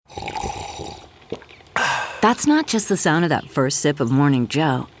That's not just the sound of that first sip of Morning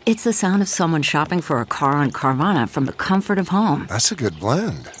Joe. It's the sound of someone shopping for a car on Carvana from the comfort of home. That's a good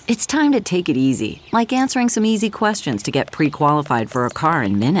blend. It's time to take it easy, like answering some easy questions to get pre-qualified for a car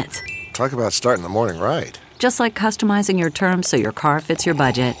in minutes. Talk about starting the morning right. Just like customizing your terms so your car fits your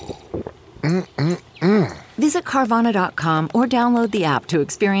budget. Visit Carvana.com or download the app to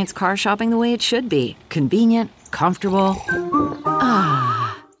experience car shopping the way it should be. Convenient, comfortable.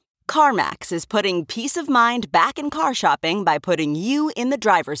 CarMax is putting peace of mind back in car shopping by putting you in the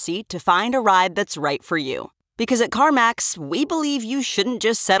driver's seat to find a ride that's right for you. Because at CarMax, we believe you shouldn't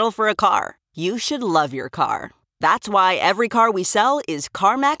just settle for a car. You should love your car. That's why every car we sell is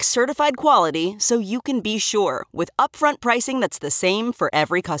CarMax certified quality, so you can be sure with upfront pricing that's the same for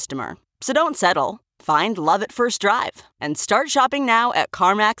every customer. So don't settle. Find love at first drive and start shopping now at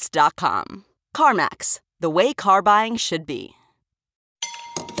CarMax.com. CarMax, the way car buying should be.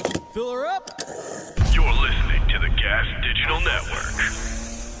 Fill her up. You're listening to the Gas Digital Network.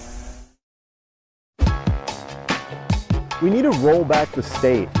 We need to roll back the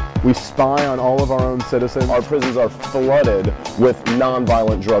state. We spy on all of our own citizens. Our prisons are flooded with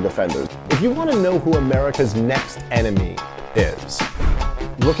nonviolent drug offenders. If you want to know who America's next enemy is,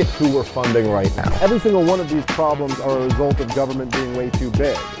 look at who we're funding right now. Every single one of these problems are a result of government being way too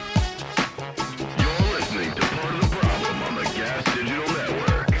big. You're listening to Part of the Problem on the Gas Digital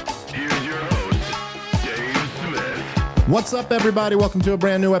Network. Here's your host, Dave Smith. What's up, everybody? Welcome to a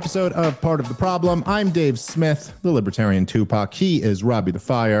brand new episode of Part of the Problem. I'm Dave Smith, the Libertarian Tupac. He is Robbie the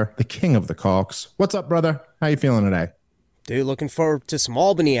Fire, the king of the Calks. What's up, brother? How you feeling today? Dude, looking forward to some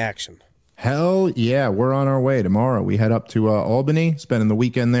Albany action. Hell yeah, we're on our way. Tomorrow we head up to Albany, spending the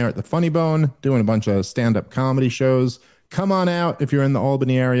weekend there at the Funny Bone, doing a bunch of stand-up comedy shows. Come on out if you're in the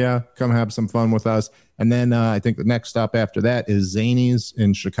Albany area. Come have some fun with us. And then I think the next stop after that is Zany's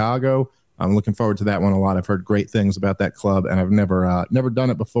in Chicago. I'm looking forward to that one a lot. I've heard great things about that club, and I've never done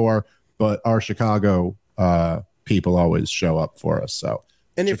it before, but our Chicago people always show up for us. So,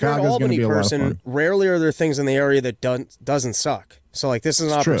 and if you're an Albany person, rarely are there things in the area that doesn't suck. So, like, this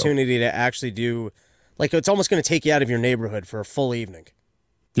is an opportunity to actually do, like, it's almost going to take you out of your neighborhood for a full evening.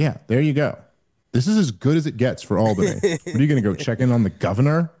 Yeah, there you go. This is as good as it gets for Albany. What, are you going to go check in on the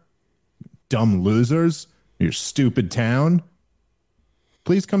governor? Dumb losers? Your stupid town?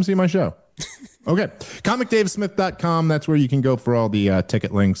 Please come see my show. Okay. ComicDaveSmith.com. That's where you can go for all the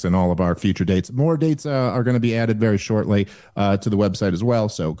ticket links and all of our future dates. More dates are going to be added very shortly to the website as well.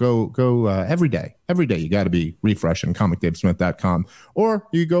 So go every day. Every day you got to be refreshing ComicDaveSmith.com. Or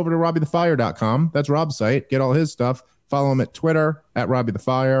you go over to RobbieTheFire.com. That's Rob's site. Get all his stuff. Follow him at Twitter at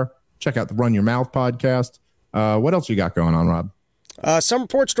RobbieTheFire. Check out the Run Your Mouth podcast. What else you got going on, Rob? Summer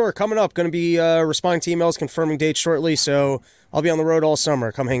Porch Tour coming up. Going to be responding to emails, confirming dates shortly. So I'll be on the road all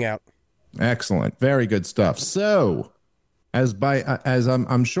summer. Come hang out. Excellent. Very good stuff. So, as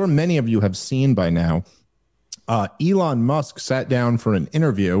I'm sure many of you have seen by now, Elon Musk sat down for an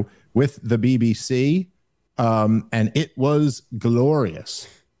interview with the BBC, and it was glorious.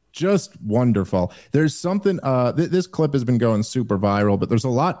 Just wonderful. There's something, this clip has been going super viral, but there's a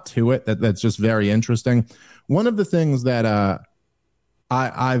lot to it that's just very interesting. One of the things that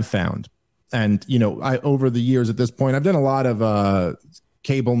I've found, and, you know, over the years at this point, I've done a lot of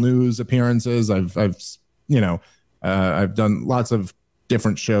cable news appearances. I've done lots of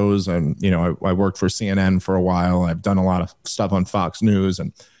different shows, and, you know, I worked for CNN for a while. I've done a lot of stuff on Fox News,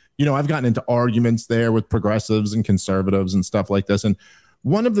 and, you know, I've gotten into arguments there with progressives and conservatives and stuff like this. And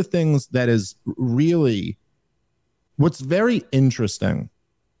one of the things that is really what's very interesting,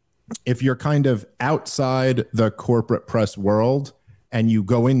 if you're kind of outside the corporate press world and you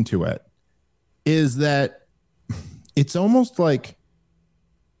go into it, is that it's almost like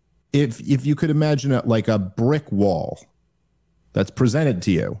if you could imagine it like a brick wall that's presented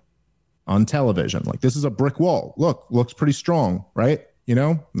to you on television. Like, this is a brick wall. Looks pretty strong, right? You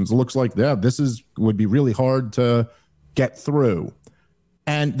know, it looks like would be really hard to get through.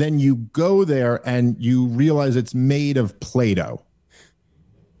 And then you go there and you realize it's made of Play-Doh.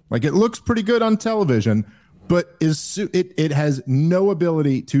 Like, it looks pretty good on television, but it has no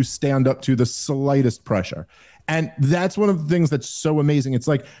ability to stand up to the slightest pressure. And that's one of the things that's so amazing.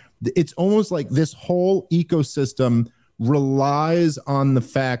 It's almost like this whole ecosystem relies on the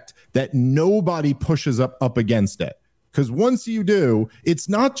fact that nobody pushes up against it. Because once you do, it's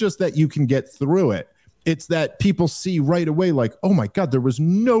not just that you can get through it. It's that people see right away, like, oh my God, there was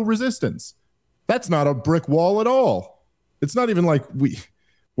no resistance. That's not a brick wall at all. It's not even like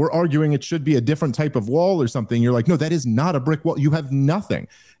we're we're arguing it should be a different type of wall or something. You're like, no, that is not a brick wall. You have nothing.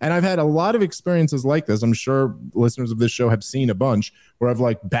 And I've had a lot of experiences like this. I'm sure listeners of this show have seen a bunch where I've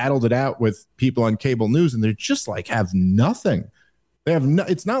like battled it out with people on cable news and they're just like have nothing. They have no,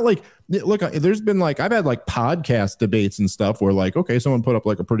 it's not like, look, there's been like, I've had like podcast debates and stuff where like, okay, someone put up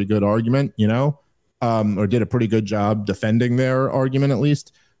like a pretty good argument, you know, or did a pretty good job defending their argument at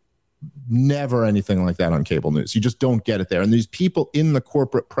least. Never anything like that on cable news. You just don't get it there. And these people in the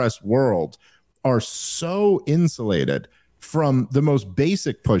corporate press world are so insulated from the most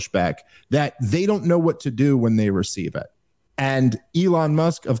basic pushback that they don't know what to do when they receive it. And Elon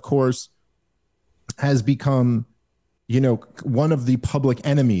Musk, of course, has become, you know, one of the public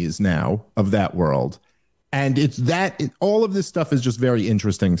enemies now of that world. And it's that all of this stuff is just very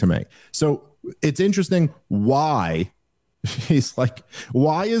interesting to me. So it's interesting why he's like,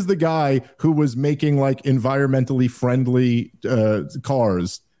 why is the guy who was making like environmentally friendly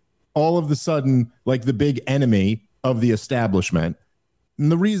cars all of a sudden like the big enemy of the establishment?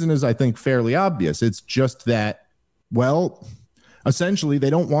 And the reason is, I think, fairly obvious. It's just that, well, essentially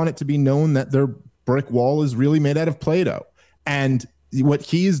they don't want it to be known that their brick wall is really made out of Play-Doh. And what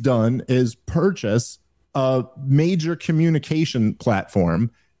he's done is purchase a major communication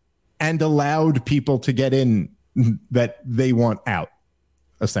platform and allowed people to get in that they want out,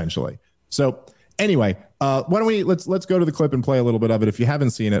 essentially. So anyway, why don't we let's go to the clip and play a little bit of it. If you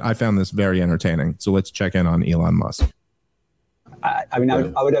haven't seen it, I found this very entertaining. So let's check in on Elon Musk. I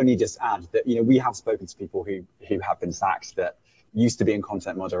would only just add that, you know, we have spoken to people who have been sacked that used to be in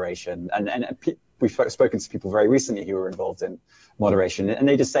content moderation, and we've spoken to people very recently who were involved in moderation, and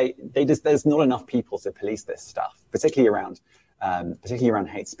they just say there's not enough people to police this stuff, particularly around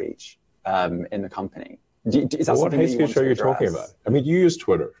hate speech in the company. Is that what hate speech are you talking about? I mean, you use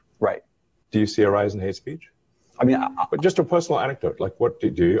Twitter, right? Do you see a rise in hate speech? I mean, but just a personal anecdote, like what do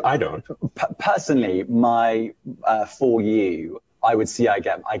you? I don't. Personally, for you, I would see I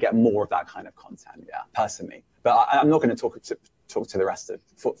get more of that kind of content, yeah, personally. But I'm not going to talk to the rest of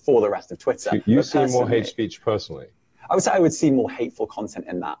for the rest of Twitter. So you see more hate speech personally? I would say I would see more hateful content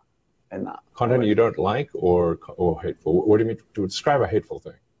in that. Content you don't like or hateful? What do you mean to describe a hateful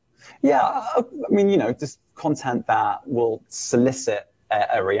thing? Yeah, I mean, you know, just content that will solicit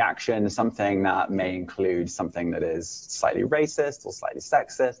a reaction, something that may include something that is slightly racist or slightly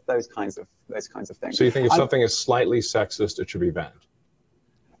sexist, those kinds of things. So you think if something is slightly sexist, it should be banned?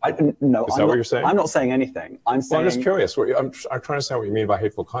 No, is that what you're saying? I'm not saying anything. I'm just curious. I'm trying to understand what you mean by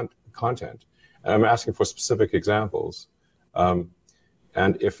hateful content. And I'm asking for specific examples. And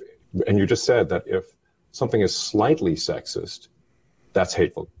you just said that if something is slightly sexist, that's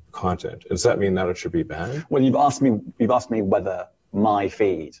hateful content. Does that mean that it should be banned? Well, you've asked me whether my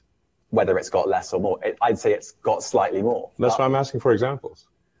feed, whether it's got less or more. I'd say it's got slightly more. That's why I'm asking for examples.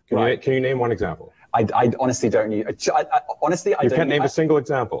 Can you name one example? I honestly don't use. Honestly, I you don't. can't name a single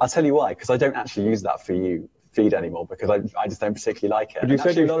example. I'll tell you why. Because I don't actually use that for you feed anymore. Because I just don't particularly like it. But you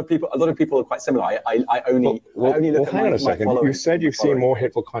said a lot of people are quite similar. I only look at hang on a second. You said you've seen following. more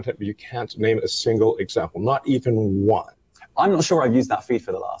hateful content, but you can't name a single example, not even one. I'm not sure I've used that feed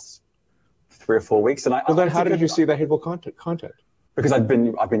for the last 3 or 4 weeks. And then how did you see the hateful content? Because I've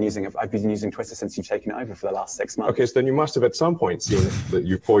been using Twitter since you've taken it over for the last 6 months. Okay, so then you must have at some point seen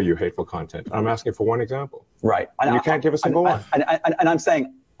you hateful content. I'm asking for one example. Right. And you can't give a single one. And I'm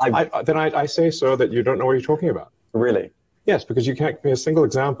saying I say, sir, that you don't know what you're talking about. Really? Yes, because you can't give me a single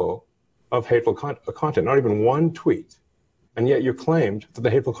example of hateful content, not even one tweet. And yet you claimed that the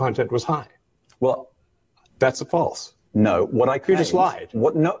hateful content was high. Well, that's false. No, what I claimed, you just lied.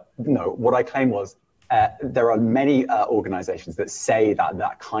 What I claimed was there are many organizations that say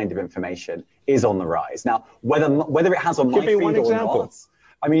that kind of information is on the rise. Now, whether it has on my feed or not,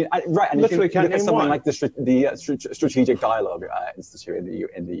 I mean, right, and literally if you look at something one. Like the Strategic Dialogue Institute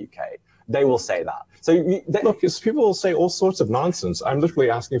in the UK, they will say that. So look, people will say all sorts of nonsense. I'm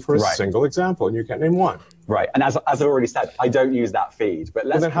literally asking for a single example, and you can't name one. Right, and as I already said, I don't use that feed. But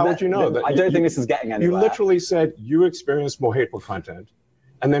then how would you know that? I don't think this is getting anywhere. You literally said you experienced more hateful content,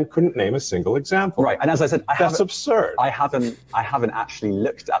 and then couldn't name a single example. Right, and as I said, that's absurd. I haven't actually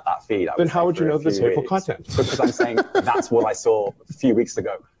looked at that feed. Then how would you know this hateful content? Because I'm saying that's what I saw a few weeks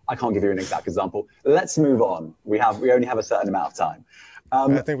ago. I can't give you an exact example. Let's move on. We only have a certain amount of time.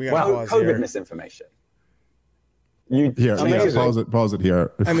 I think we got to pause COVID here. misinformation. Pause it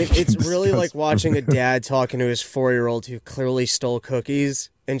here. I mean, it's really like watching a dad talking to his 4-year-old who clearly stole cookies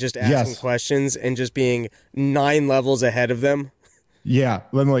and just asking questions and just being 9 levels ahead of them. Yeah,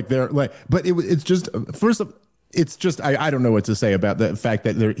 then like they're like, but it's just first of it's just, I don't know what to say about the fact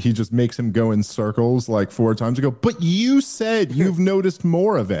that he just makes him go in circles like 4 times ago. But you said you've noticed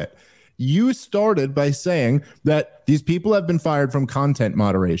more of it. You started by saying that these people have been fired from content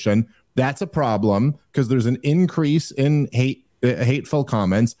moderation. That's a problem because there's an increase in hateful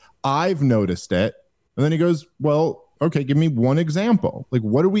comments. I've noticed it. And then he goes, well, okay, give me one example. Like,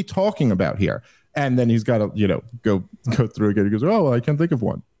 what are we talking about here? And then he's got to, go through again. He goes, oh, well, I can't think of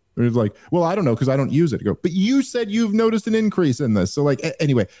one. And he's like, well, I don't know because I don't use it. I go, but you said you've noticed an increase in this. So like,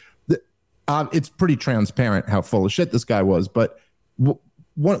 anyway, it's pretty transparent how full of shit this guy was. But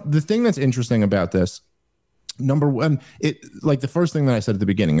the thing that's interesting about this, number one, like the first thing that I said at the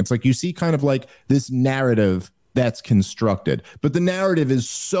beginning, it's like you see kind of like this narrative that's constructed, but the narrative is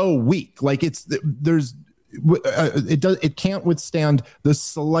so weak. Like it can't withstand the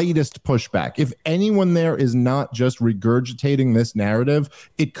slightest pushback. If anyone there is not just regurgitating this narrative,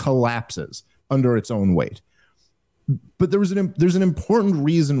 it collapses under its own weight. But there's an important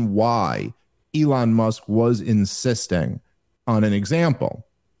reason why Elon Musk was insisting on an example.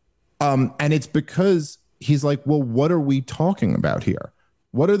 And it's because he's like, well, what are we talking about here?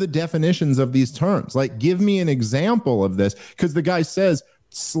 What are the definitions of these terms? Like, give me an example of this. Because the guy says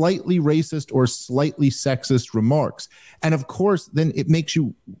slightly racist or slightly sexist remarks. And of course, then it makes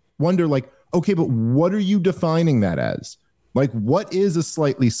you wonder, like, okay, but what are you defining that as? Like, what is a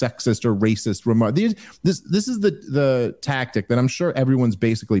slightly sexist or racist remark? This is the tactic that I'm sure everyone's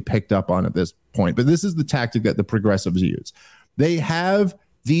basically picked up on at this point, but this is the tactic that the progressives use. They have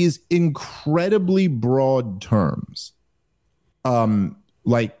these incredibly broad terms,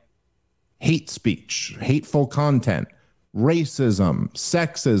 like hate speech, hateful content, racism,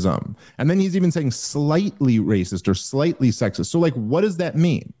 sexism, and then he's even saying slightly racist or slightly sexist. So like, what does that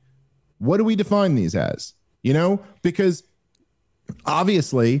mean? What do we define these as? Because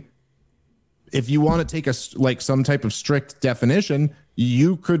obviously, if you want to take some type of strict definition,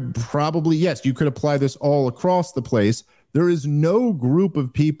 you could probably, yes, you could apply this all across the place. There is no group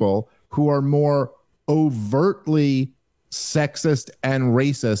of people who are more overtly sexist and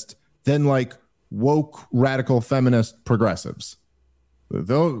racist than like woke radical feminist progressives.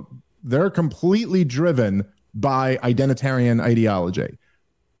 Though they're completely driven by identitarian ideology.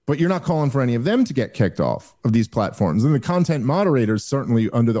 But you're not calling for any of them to get kicked off of these platforms. And the content moderators, certainly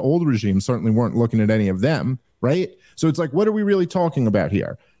under the old regime, certainly weren't looking at any of them, right? So it's like, what are we really talking about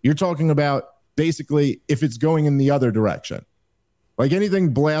here? You're talking about basically if it's going in the other direction. Like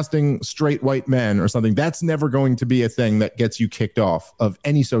anything blasting straight white men or something, that's never going to be a thing that gets you kicked off of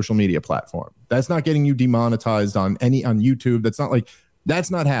any social media platform. That's not getting you demonetized on YouTube.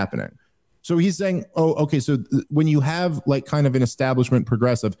 That's not happening. So he's saying, oh, okay, so when you have like kind of an establishment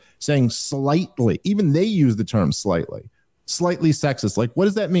progressive saying slightly, even they use the term slightly sexist, like what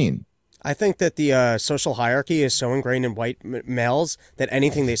does that mean? I think that the social hierarchy is so ingrained in white males that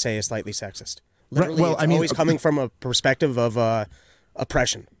anything they say is slightly sexist. Literally, right. Well, always coming from a perspective of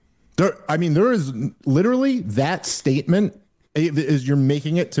oppression. There is literally that statement, as you're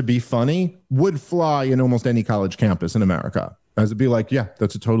making it to be funny, would fly in almost any college campus in America. As it'd be like, yeah,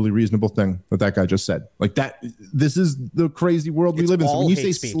 that's a totally reasonable thing that guy just said. Like that, this is the crazy world we live in. So when you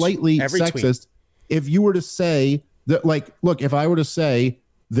say slightly sexist, if you were to say that, like, look, if I were to say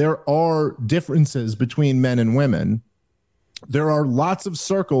there are differences between men and women, there are lots of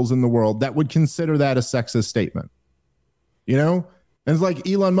circles in the world that would consider that a sexist statement. And it's like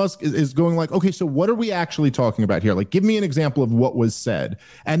Elon Musk is going like, okay, so what are we actually talking about here? Like, give me an example of what was said.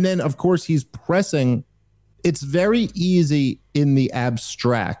 And then, of course, he's pressing. It's very easy in the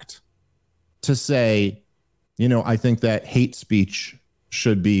abstract to say, I think that hate speech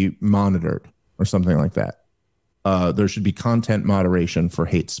should be monitored or something like that. There should be content moderation for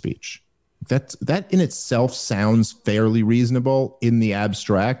hate speech. That in itself sounds fairly reasonable in the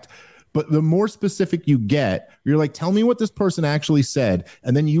abstract. But the more specific you get, you're like, tell me what this person actually said.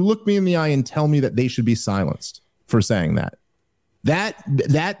 And then you look me in the eye and tell me that they should be silenced for saying that.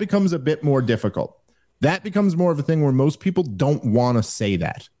 That becomes a bit more difficult. That becomes more of a thing where most people don't want to say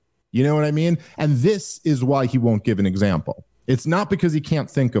that. You know what I mean? And this is why he won't give an example. It's not because he can't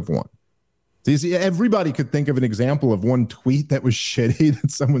think of one. See, everybody could think of an example of one tweet that was shitty that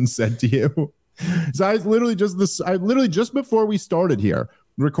someone said to you. So I literally just before we started here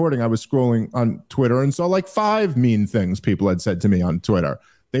recording, I was scrolling on Twitter and saw like 5 mean things people had said to me on Twitter.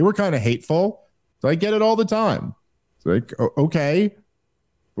 They were kind of hateful. So I get it all the time. It's like, okay.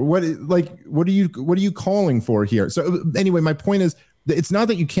 What are you calling for here? So anyway, my point is that it's not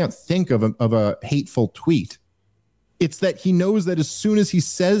that you can't think of a hateful tweet. It's that he knows that as soon as he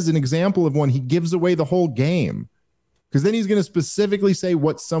says an example of one, he gives away the whole game. because then he's going to specifically say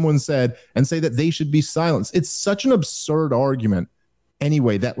what someone said and say that they should be silenced. It's such an absurd argument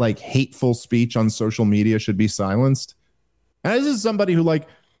anyway, that like hateful speech on social media should be silenced. And this is somebody who like,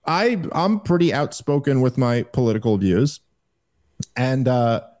 I'm pretty outspoken with my political views. And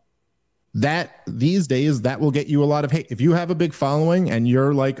that these days, that will get you a lot of hate. If you have a big following and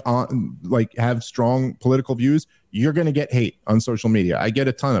you're like on, like have strong political views, you're going to get hate on social media. I get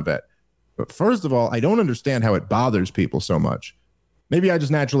a ton of it. But first of all, I don't understand how it bothers people so much. Maybe I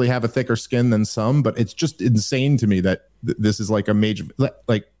just naturally have a thicker skin than some, but it's just insane to me that this is like a major,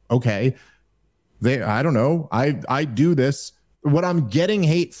 like, okay, I don't know. I do this. What I'm getting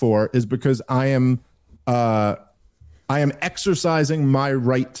hate for is because I am exercising my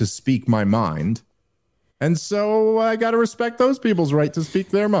right to speak my mind. And so I got to respect those people's right to speak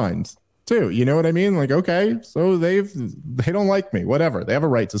their minds too. You know what I mean? Like, okay, so they don't like me, whatever. They have a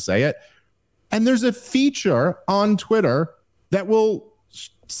right to say it. And there's a feature on Twitter that will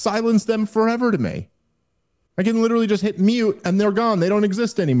silence them forever to me. I can literally just hit mute and they're gone. They don't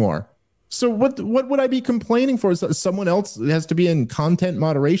exist anymore. So what would I be complaining for? Is someone else has to be in content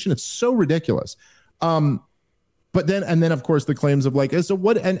moderation? It's so ridiculous. But then of course the claims of like, so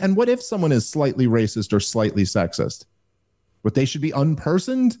what, and what if someone is slightly racist or slightly sexist? What, they should be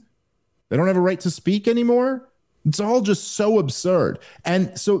unpersoned? They don't have a right to speak anymore? It's all just so absurd.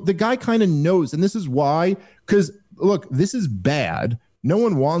 And so the guy kind of knows, and this is why, because look, this is bad. No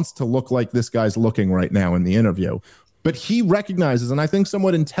one wants to look like this guy's looking right now in the interview, but he recognizes, and I think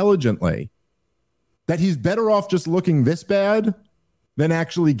somewhat intelligently, that he's better off just looking this bad than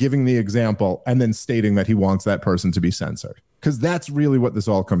actually giving the example and then stating that he wants that person to be censored. Because that's really what this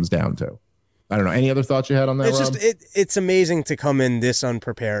all comes down to. I don't know. Any other thoughts you had on that, Rob? It's amazing to come in this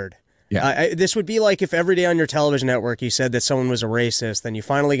unprepared. Yeah. This would be like if every day on your television network you said that someone was a racist, then you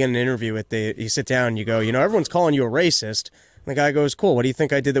finally get an interview with you sit down and you go, everyone's calling you a racist. And the guy goes, cool, what do you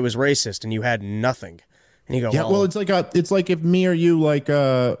think I did that was racist? And you had nothing. And you go, yeah, well, it's like if me or you, like,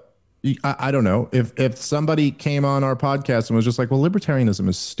 I don't know, if somebody came on our podcast and was just like, well, libertarianism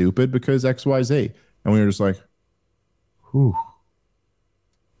is stupid because X, Y, Z. And we were just like, whew,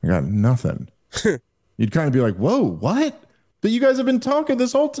 I got nothing. You'd kind of be like, whoa, what? But you guys have been talking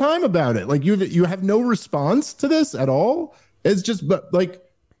this whole time about it. Like you have no response to this at all. It's just, but like,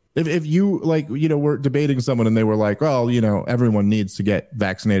 if you like, were debating someone and they were like, well, everyone needs to get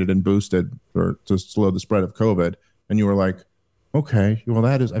vaccinated and boosted to slow the spread of COVID. And you were like, okay, well,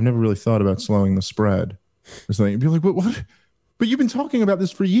 I've never really thought about slowing the spread or something. You'd be like, what? But you've been talking about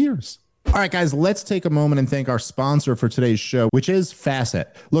this for years. All right, guys, let's take a moment and thank our sponsor for today's show, which is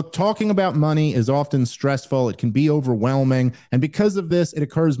Facet. Look, talking about money is often stressful. It can be overwhelming. And because of this, it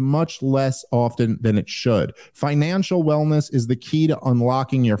occurs much less often than it should. Financial wellness is the key to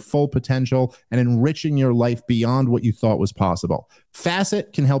unlocking your full potential and enriching your life beyond what you thought was possible.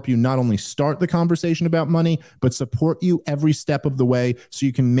 Facet can help you not only start the conversation about money, but support you every step of the way so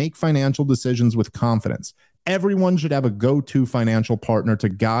you can make financial decisions with confidence. Everyone should have a go-to financial partner to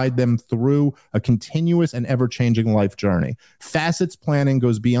guide them through a continuous and ever-changing life journey. Facet's planning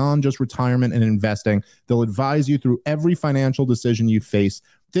goes beyond just retirement and investing. They'll advise you through every financial decision you face,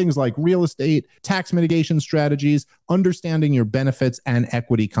 things like real estate, tax mitigation strategies, understanding your benefits, and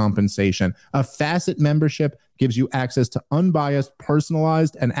equity compensation. A Facet membership gives you access to unbiased,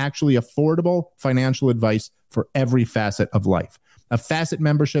 personalized, and actually affordable financial advice for every facet of life. A Facet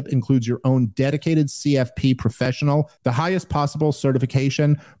membership includes your own dedicated CFP professional, the highest possible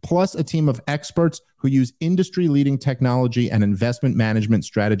certification, plus a team of experts who use industry-leading technology and investment management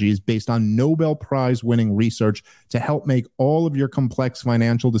strategies based on Nobel Prize-winning research to help make all of your complex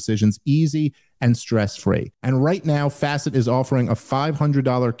financial decisions easy and stress-free. And right now, Facet is offering a $500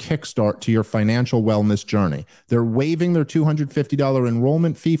 kickstart to your financial wellness journey. They're waiving their $250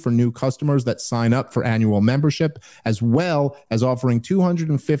 enrollment fee for new customers that sign up for annual membership, as well as offering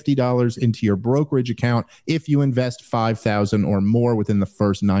 $250 into your brokerage account if you invest $5,000 or more within the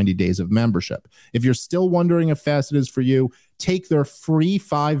first 90 days of membership. If you're still wondering if Facet is for you, take their free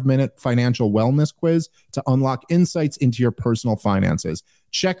 5-minute financial wellness quiz to unlock insights into your personal finances.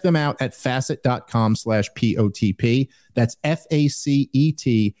 Check them out at facet.com/POTP. That's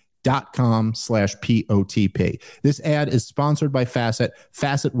FACET.com/POTP. This ad is sponsored by Facet.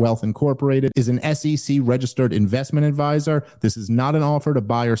 Facet Wealth Incorporated is an SEC registered investment advisor. This is not an offer to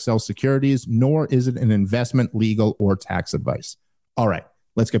buy or sell securities, nor is it an investment, legal, or tax advice. All right,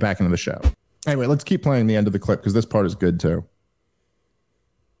 let's get back into the show. Anyway, let's keep playing the end of the clip because this part is good too.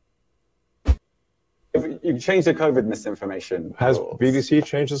 You've changed the COVID misinformation. Has rules. BBC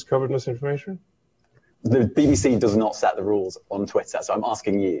changed its COVID misinformation? The BBC does not set the rules on Twitter, so I'm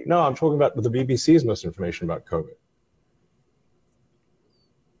asking you. No, I'm talking about the BBC's misinformation about COVID.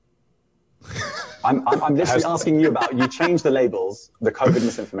 I'm literally asking you about, you changed the labels, the COVID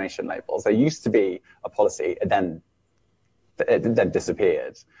misinformation labels. There used to be a policy, and then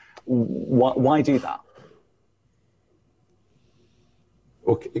disappeared. Why do that?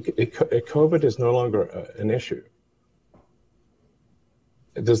 Well, COVID is no longer an issue.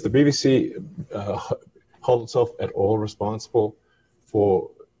 Does the BBC hold itself at all responsible for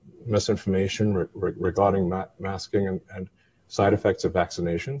misinformation regarding masking and side effects of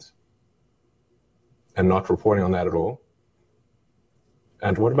vaccinations, and not reporting on that at all?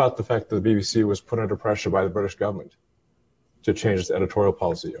 And what about the fact that the BBC was put under pressure by the British government to change its editorial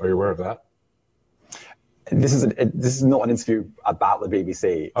policy? Are you aware of that? This is not an interview about the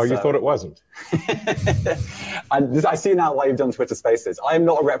BBC. Oh, so. You thought it wasn't? And I see now why you've done Twitter Spaces. I am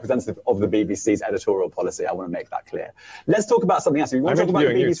not a representative of the BBC's editorial policy. I want to make that clear. Let's talk about something else. You want to talk about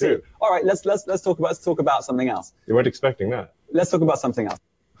the BBC? You too. All right, let's talk about something else. You weren't expecting that. Let's talk about something else.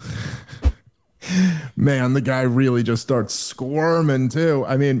 Man, the guy really just starts squirming too.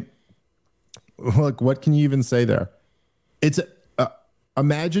 I mean, look, what can you even say there? It's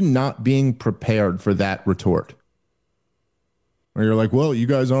imagine not being prepared for that retort. Where you're like, well, you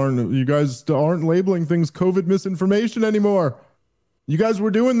guys aren't labeling things COVID misinformation anymore. You guys were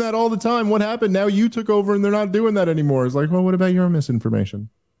doing that all the time. What happened? Now you took over and they're not doing that anymore. It's like, well, what about your misinformation?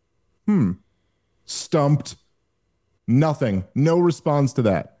 Stumped. Nothing. No response to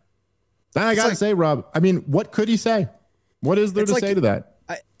that. I gotta say, Rob, I mean, what could he say? What is there to say to that?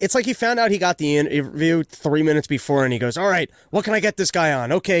 It's like he found out he got the interview 3 minutes before, and he goes, all right, what can I get this guy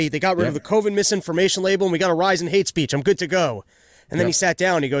on? Okay, they got rid of the COVID misinformation label, and we got a rise in hate speech. I'm good to go. And then he sat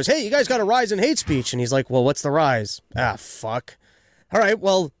down, and he goes, hey, you guys got a rise in hate speech. And he's like, well, what's the rise? Ah, fuck. All right,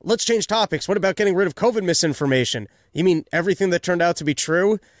 well, let's change topics. What about getting rid of COVID misinformation? You mean everything that turned out to be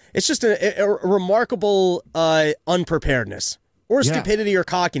true? It's just a remarkable unpreparedness. Or stupidity or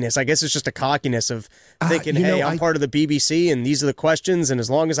cockiness. I guess it's just a cockiness of thinking, hey, I'm part of the BBC and these are the questions, and as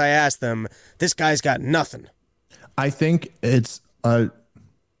long as I ask them, this guy's got nothing. I think it's a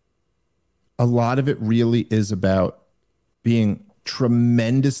lot of it really is about being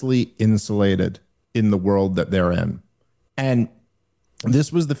tremendously insulated in the world that they're in. And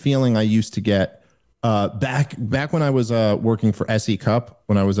this was the feeling I used to get back when I was working for SE Cup,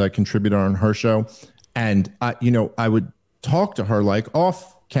 when I was a contributor on her show. And, I would talk to her like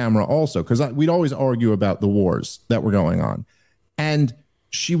off camera also, because we'd always argue about the wars that were going on. And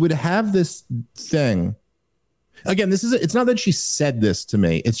she would have this thing. Again, it's not that she said this to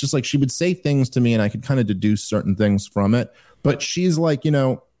me. It's just like she would say things to me and I could kind of deduce certain things from it. But she's like,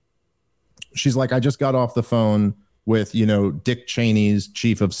 she's like, I just got off the phone with, Dick Cheney's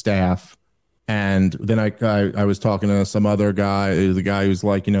chief of staff. And then I was talking to some other guy, the guy who's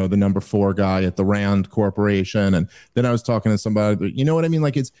like, the number 4 guy at the Rand Corporation. And then I was talking to somebody, you know what I mean?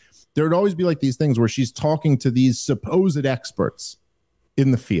 Like there would always be like these things where she's talking to these supposed experts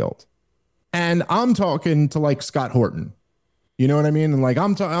in the field. And I'm talking to like Scott Horton, you know what I mean? And like,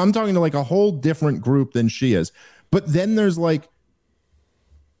 I'm talking to like a whole different group than she is. But then there's like,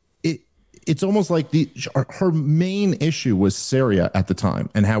 it's almost like her main issue was Syria at the time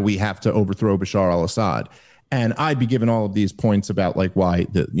and how we have to overthrow Bashar al-Assad. And I'd be given all of these points about like why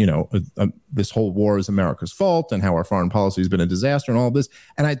this whole war is America's fault and how our foreign policy has been a disaster and all of this.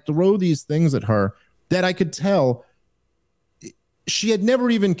 And I'd throw these things at her that I could tell she had never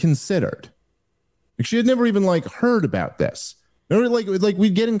even considered. She had never even like heard about this. Or like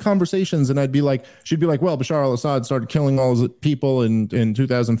we'd get in conversations and she'd be like, well, Bashar al-Assad started killing all his people in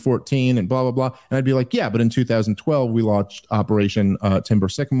 2014 and blah, blah, blah. And I'd be like, yeah, but in 2012, we launched Operation Timber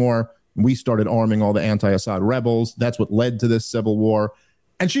Sycamore. We started arming all the anti-Assad rebels. That's what led to this civil war.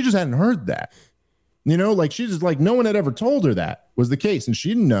 And she just hadn't heard that. She just like, no one had ever told her that was the case. And she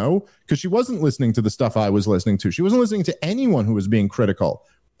didn't know because she wasn't listening to the stuff I was listening to. She wasn't listening to anyone who was being critical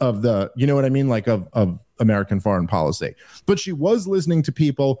of the, you know what I mean? Like of American foreign policy. But she was listening to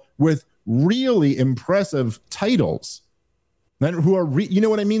people with really impressive titles and who are, you know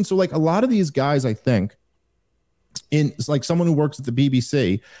what I mean? So like a lot of these guys, I think, it's like someone who works at the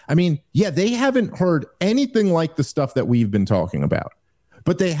BBC. I mean, yeah, they haven't heard anything like the stuff that we've been talking about,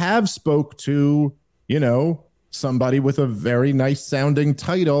 but they have spoke to, somebody with a very nice sounding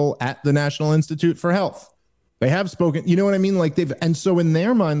title at the National Institute for Health. They have spoken, you know what I mean? Like and so in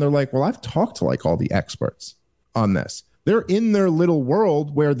their mind, they're like, well, I've talked to like all the experts on this. They're in their little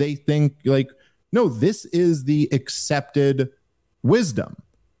world where they think like, no, this is the accepted wisdom.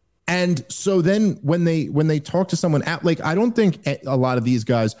 And so then when they talk to someone at like, I don't think a lot of these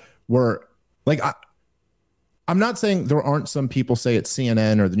guys were like, I'm not saying there aren't some people, say at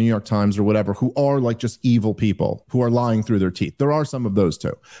CNN or the New York Times or whatever, who are like just evil people who are lying through their teeth. There are some of those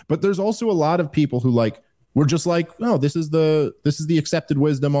too. But there's also a lot of people who like, we're just like, oh, this is the accepted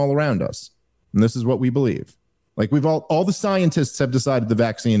wisdom all around us. And this is what we believe. Like we've all the scientists have decided the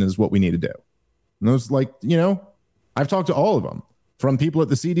vaccine is what we need to do. And those, like, you know, I've talked to all of them, from people at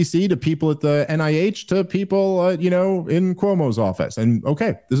the CDC to people at the NIH to people, you know, in Cuomo's office. And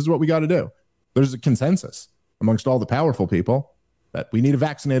okay, this is what we got to do. There's a consensus amongst all the powerful people that we need to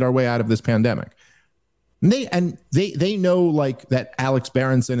vaccinate our way out of this pandemic. And they know like that Alex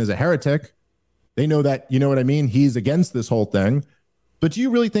Berenson is a heretic. They know that, you know what I mean? He's against this whole thing. But do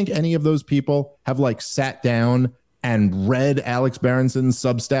you really think any of those people have like sat down and read Alex Berenson's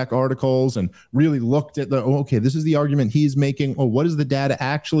Substack articles and really looked at okay, this is the argument he's making. Oh, what does the data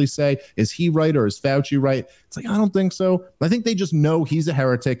actually say? Is he right or is Fauci right? It's like, I don't think so. I think they just know he's a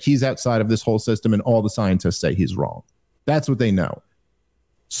heretic. He's outside of this whole system and all the scientists say he's wrong. That's what they know.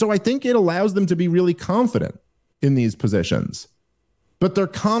 So I think it allows them to be really confident in these positions, but they're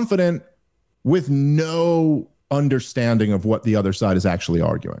confident with no understanding of what the other side is actually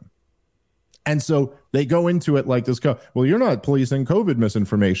arguing. And so they go into it like this, well, you're not policing COVID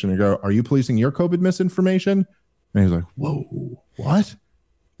misinformation. And go, are you policing your COVID misinformation? And he's like, whoa, what?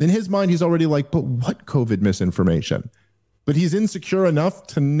 In his mind, he's already like, but what COVID misinformation? But he's insecure enough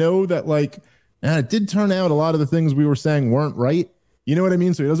to know that like, it did turn out a lot of the things we were saying weren't right. You know what I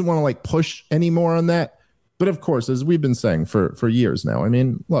mean? So he doesn't want to like push anymore on that. But of course, as we've been saying for years now, I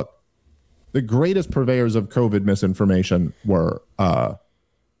mean, look, the greatest purveyors of COVID misinformation were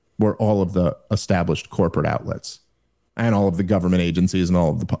all of the established corporate outlets and all of the government agencies and all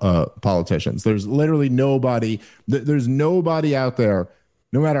of the politicians. There's literally nobody. There's nobody out there,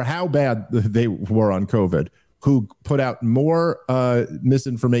 no matter how bad they were on COVID, who put out more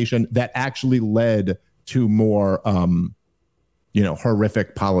misinformation that actually led to more,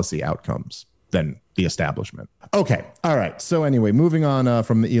 horrific policy outcomes than the establishment. Okay. All right. So anyway, moving on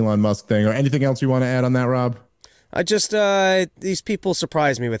from the Elon Musk thing, or anything else you want to add on that, Rob? I just, these people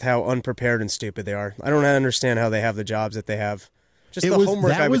surprise me with how unprepared and stupid they are. I don't understand how they have the jobs that they have. Just the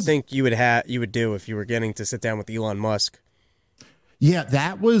homework I would think you would do if you were getting to sit down with Elon Musk. Yeah,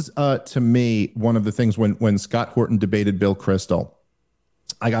 that was, to me, one of the things when Scott Horton debated Bill Kristol.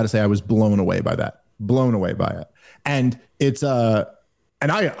 I got to say, I was blown away by that. Blown away by it. And it's, and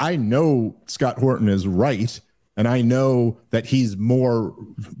I know Scott Horton is right. And I know that he's more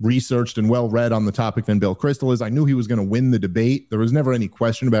researched and well-read on the topic than Bill Kristol is. I knew he was going to win the debate. There was never any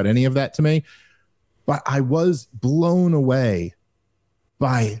question about any of that to me. But I was blown away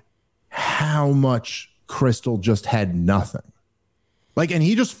by how much Kristol just had nothing. Like, and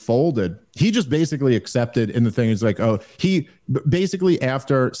he just folded. He just basically accepted in the thing. He's like, he basically,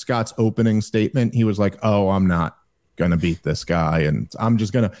 after Scott's opening statement, he was like, I'm not going to beat this guy. And I'm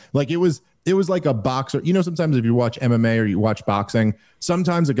just going to, like, it was like a boxer. You know, sometimes if you watch MMA or you watch boxing,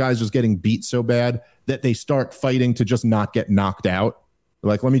 sometimes a guy's just getting beat so bad that they start fighting to just not get knocked out.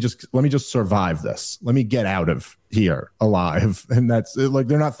 Like, let me just survive this. Let me get out of here alive. And that's like,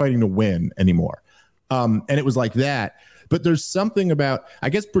 they're not fighting to win anymore. And it was like that. But there's something about, I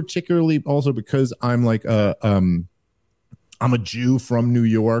guess, particularly also because I'm like I'm a Jew from New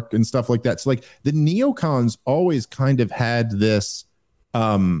York and stuff like that. So like the neocons always kind of had this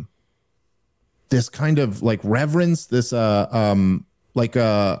this kind of like reverence, this like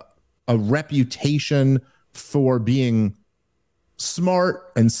a reputation for being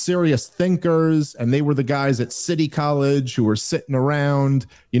smart and serious thinkers. And they were the guys at City College who were sitting around,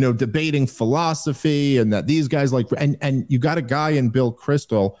 debating philosophy, and that these guys like, and you got a guy in Bill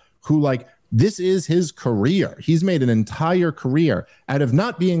Kristol who like, this is his career. He's made an entire career out of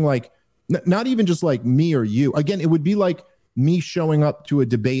not being like, not even just like me or you. Again, it would be like me showing up to a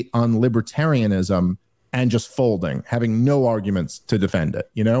debate on libertarianism and just folding, having no arguments to defend it,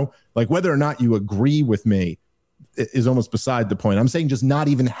 like whether or not you agree with me is almost beside the point. I'm saying just not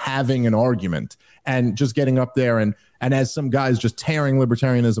even having an argument and just getting up there and as some guys just tearing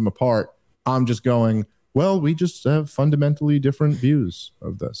libertarianism apart, I'm just going, well, we just have fundamentally different views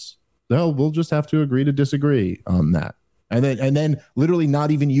of this. So we'll just have to agree to disagree on that. And then literally not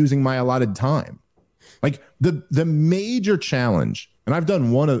even using my allotted time. Like the major challenge, and I've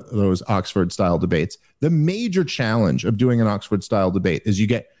done one of those Oxford style debates. The major challenge of doing an Oxford style debate is you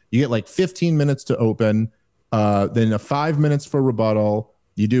get like 15 minutes to open, then 5 minutes for rebuttal.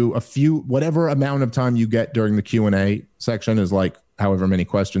 You do whatever amount of time you get during the Q&A section is like however many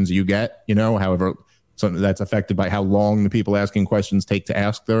questions you get, however, so that's affected by how long the people asking questions take to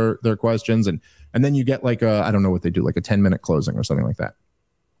ask their questions. And then you get like I don't know what they do, like a 10-minute closing or something like that.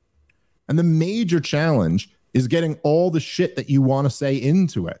 And the major challenge is getting all the shit that you want to say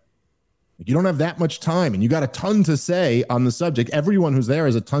into it. You don't have that much time, and you got a ton to say on the subject. Everyone who's there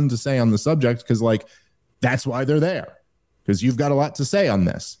has a ton to say on the subject because, like, that's why they're there, because you've got a lot to say on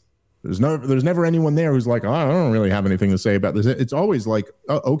this. There's never anyone there who's like, oh, I don't really have anything to say about this. It's always like,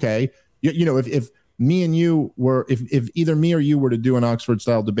 oh, okay. You know, if me and you were, if either me or you were to do an Oxford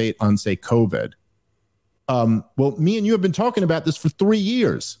style debate on, say, COVID, well, me and you have been talking about this for 3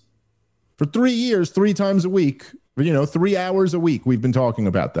 years. For 3 years, 3 times a week, 3 hours a week, we've been talking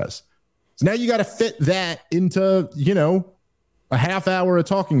about this. So now you got to fit that into, a half hour of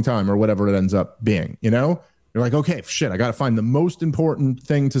talking time or whatever it ends up being, You're like, okay, shit, I got to find the most important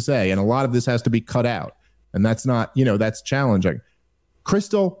thing to say. And a lot of this has to be cut out. And that's not, that's challenging.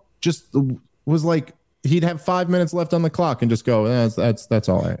 Crystal just was like, he'd have 5 minutes left on the clock and just go, that's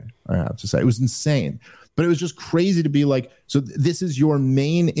all I have to say. It was insane. But it was just crazy to be like, so this is your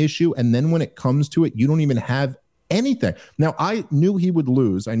main issue. And then when it comes to it, you don't even have anything. Now, I knew he would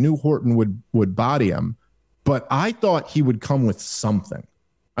lose. I knew Horton would body him. But I thought he would come with something.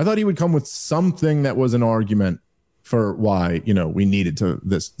 I thought he would come with something that was an argument for why, we needed to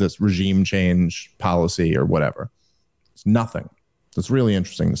this regime change policy or whatever. It's nothing. It's really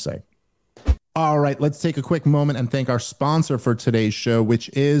interesting to say. All right, let's take a quick moment and thank our sponsor for today's show, which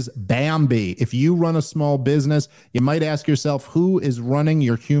is Bambi. If you run a small business, you might ask yourself, who is running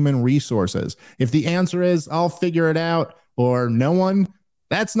your human resources? If the answer is, I'll figure it out, or no one,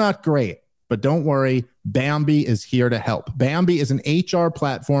 that's not great. But don't worry, Bambi is here to help. Bambi is an HR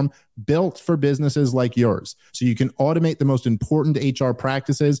platform built for businesses like yours, so you can automate the most important HR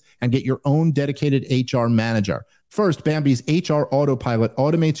practices and get your own dedicated HR manager. First, Bambi's HR Autopilot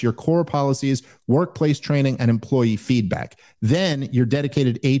automates your core policies, workplace training, and employee feedback. Then, your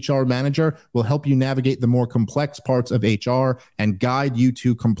dedicated HR manager will help you navigate the more complex parts of HR and guide you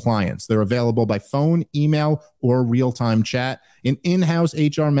to compliance. They're available by phone, email, or real-time chat. An in-house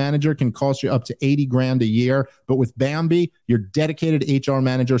HR manager can cost you up to $80,000 a year, but with Bambi, your dedicated HR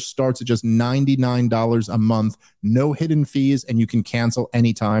manager starts at just $99 a month, no hidden fees, and you can cancel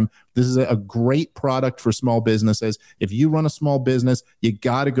anytime. This is a great product for small businesses. If you run a small business, you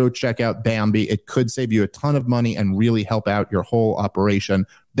got to go check out Bambi. It could save you a ton of money and really help out your whole operation.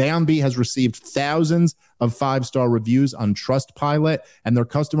 Bambi has received thousands of 5-star reviews on Trustpilot, and their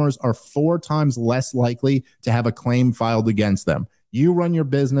customers are 4 times less likely to have a claim filed against them. You run your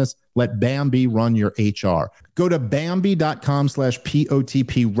business, let Bambi run your HR. Go to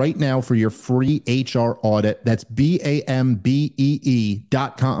Bambi.com/POTP right now for your free HR audit. That's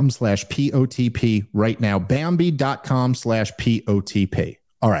BAMBEE.com/POTP right now. Bambi.com/POTP.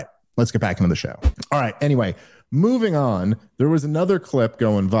 All right, let's get back into the show. All right, anyway, moving on, there was another clip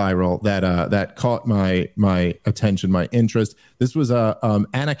going viral that caught my attention, my interest. This was Anna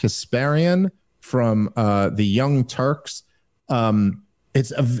Kasparian from the Young Turks. I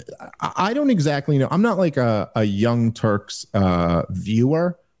don't exactly know. I'm not like a Young Turks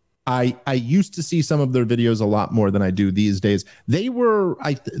viewer. I used to see some of their videos a lot more than I do these days. They were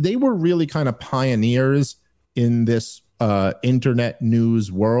really kind of pioneers in this internet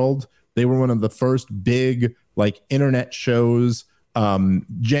news world. They were one of the first big like internet shows. Cenk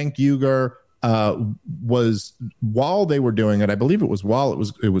Uygur was, while they were doing it, I believe it was while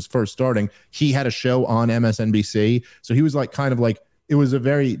it was first starting, he had a show on MSNBC. So he was like kind of like, it was a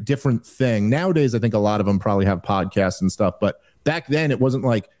very different thing. Nowadays, I think a lot of them probably have podcasts and stuff, but back then it wasn't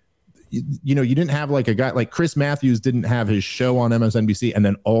like, you didn't have like a guy like Chris Matthews didn't have his show on MSNBC and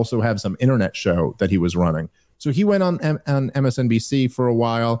then also have some internet show that he was running. So he went on MSNBC for a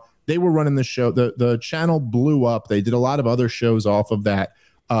while. They were running the show. The channel blew up. They did a lot of other shows off of that.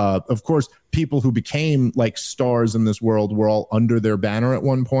 Of course, people who became like stars in this world were all under their banner at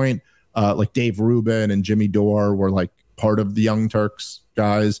one point. Like Dave Rubin and Jimmy Dore were like part of the Young Turks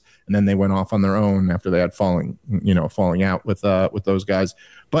guys, and then they went off on their own after they had falling out with those guys.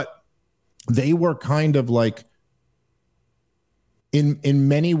 But they were kind of like, in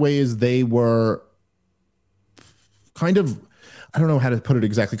many ways, they were kind of, I don't know how to put it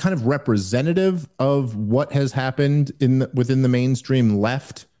exactly, kind of representative of what has happened within the mainstream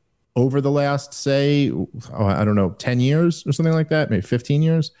left over the last, say, 10 years or something like that, maybe 15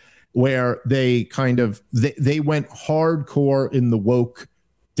 years, where they kind of, they went hardcore in the woke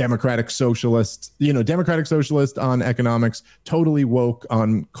democratic socialist on economics, totally woke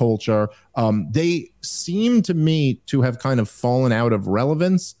on culture. They seem to me to have kind of fallen out of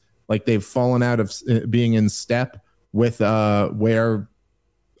relevance, like they've fallen out of being in step with where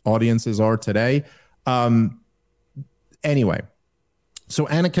audiences are today. Anyway, so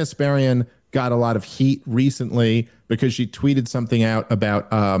Anna Kasparian got a lot of heat recently because she tweeted something out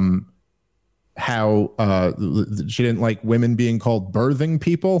about how she didn't like women being called birthing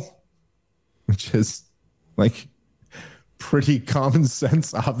people, which is like pretty common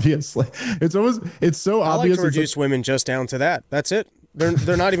sense. Obviously, it's so I obvious. like to reduce women just down to that. That's it.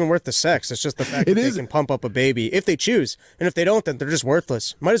 They're not even worth the sex. It's just the fact that they can pump up a baby if they choose, and if they don't, then they're just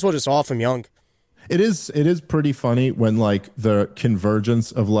worthless. Might as well just off them young. It is pretty funny when like the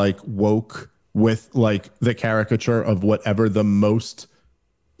convergence of like woke with like the caricature of whatever the most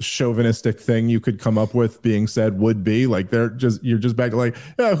chauvinistic thing you could come up with being said would be, like you're just back to like,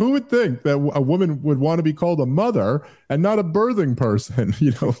 yeah, who would think that a woman would want to be called a mother and not a birthing person?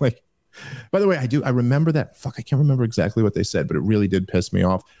 Like, by the way, I remember that. Fuck, I can't remember exactly what they said, but it really did piss me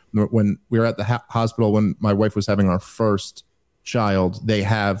off. When we were at the hospital, when my wife was having our first child, they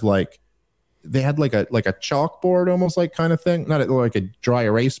had like a chalkboard, almost like kind of thing, not like a dry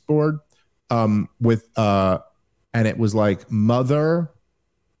erase board, and it was like mother,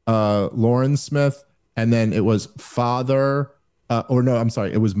 Lauren Smith, and then it was father,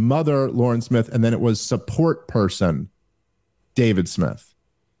 it was mother, Lauren Smith, and then it was support person, David Smith.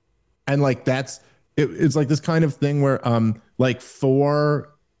 And like it's like this kind of thing where like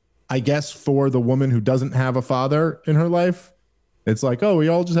for the woman who doesn't have a father in her life, it's like, oh, we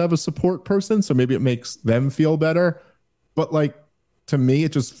all just have a support person, so maybe it makes them feel better. But like to me,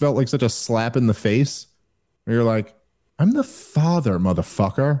 it just felt like such a slap in the face where you're like, I'm the father,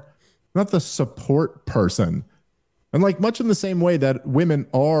 motherfucker, not the support person. And like much in the same way that women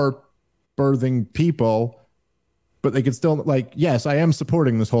are birthing people, but they could still, like, yes, I am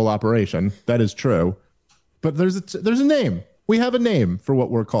supporting this whole operation. That is true. But there's a name. We have a name for what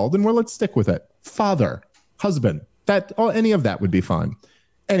we're called, and let's stick with it. Father, husband, any of that would be fine.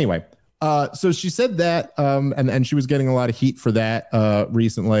 Anyway, so she said that, and she was getting a lot of heat for that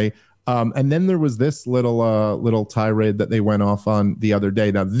recently. And then there was this little tirade that they went off on the other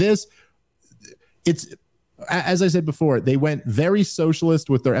day. Now it's, as I said before, they went very socialist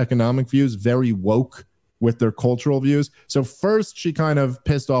with their economic views, very woke with their cultural views. So first she kind of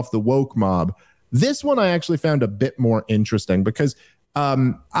pissed off the woke mob. This one I actually found a bit more interesting because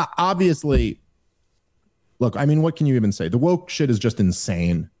obviously, look, I mean, what can you even say? The woke shit is just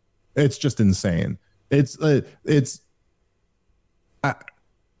insane. It's just insane. It's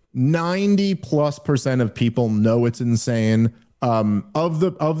 90+% of people know it's insane. Of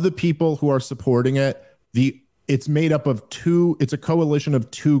the people who are supporting it, it's made up of it's a coalition of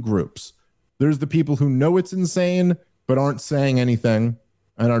two groups. There's the people who know it's insane, but aren't saying anything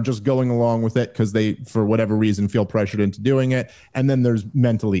and are just going along with it because they, for whatever reason, feel pressured into doing it. And then there's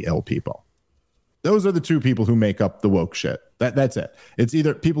mentally ill people. Those are the two people who make up the woke shit. That's it. It's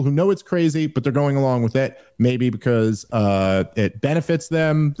either people who know it's crazy, but they're going along with it, maybe because it benefits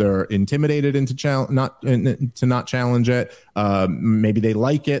them. They're intimidated into not challenge it. Maybe they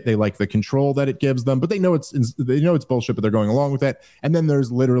like it. They like the control that it gives them, but they know it's bullshit, but they're going along with it. And then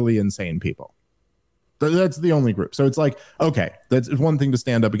there's literally insane people. That's the only group. So it's like, okay, that's one thing to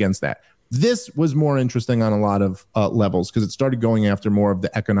stand up against that. This was more interesting on a lot of levels because it started going after more of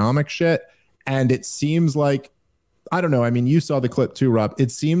the economic shit. And it seems like, I don't know, I mean, you saw the clip too, Rob. It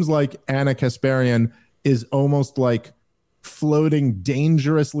seems like Anna Kasparian is almost like floating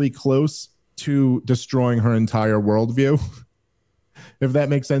dangerously close to destroying her entire worldview, if that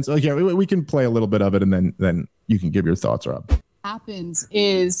makes sense. Okay, we can play a little bit of it and then you can give your thoughts, Rob. Happens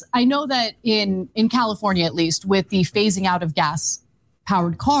is, I know that in California, at least, with the phasing out of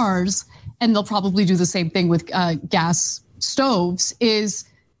gas-powered cars, and they'll probably do the same thing with gas stoves, is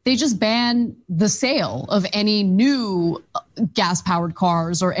they just ban the sale of any new gas-powered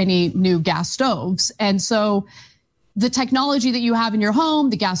cars or any new gas stoves. And so the technology that you have in your home,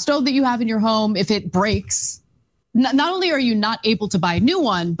 the gas stove that you have in your home, if it breaks, not only are you not able to buy a new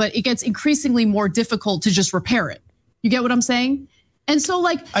one, but it gets increasingly more difficult to just repair it. You get what I'm saying? And so,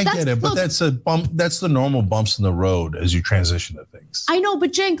 like, I get it, but that's a bump. That's the normal bumps in the road as you transition to things. I know,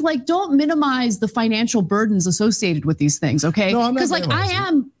 but Cenk, like, don't minimize the financial burdens associated with these things, okay? Because, like, I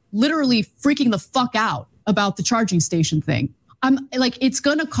am literally freaking the fuck out about the charging station thing. I'm like, it's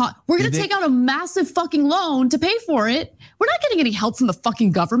gonna cost. We're gonna take out a massive fucking loan to pay for it. We're not getting any help from the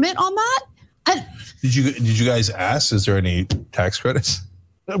fucking government on that. Did you guys ask? Is there any tax credits?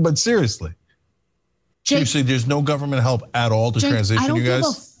 No, but seriously. Seriously, there's no government help at all to transition, you guys? I don't give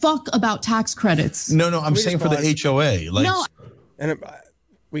a fuck about tax credits. No, I'm saying for the HOA. Like, no. And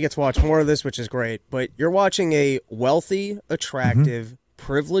we get to watch more of this, which is great. But you're watching a wealthy, attractive,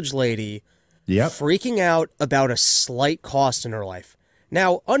 privileged lady freaking out about a slight cost in her life.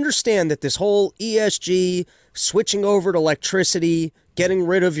 Now, understand that this whole ESG, switching over to electricity, getting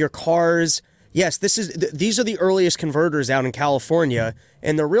rid of your cars, yes, these are the earliest converters out in California,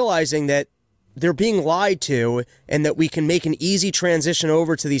 and they're realizing that they're being lied to and that we can make an easy transition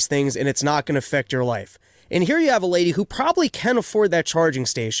over to these things and it's not going to affect your life. And here you have a lady who probably can afford that charging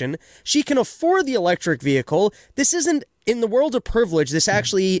station. She can afford the electric vehicle. This isn't, in the world of privilege, this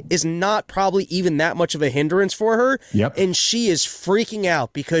actually is not probably even that much of a hindrance for her. Yep. And she is freaking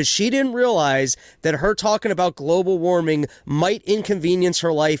out because she didn't realize that her talking about global warming might inconvenience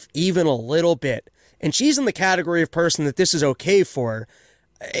her life even a little bit. And she's in the category of person that this is okay for.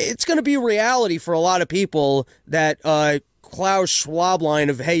 It's going to be reality for a lot of people that Klaus Schwab line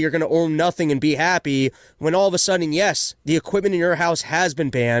of, hey, you're going to own nothing and be happy, when all of a sudden, yes, the equipment in your house has been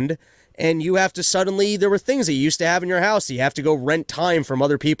banned, and you have to suddenly, there were things that you used to have in your house that you have to go rent time from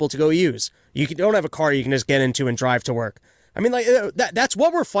other people to go use. Don't have a car you can just get into and drive to work. I mean, like that's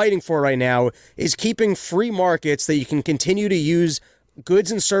what we're fighting for right now, is keeping free markets that you can continue to use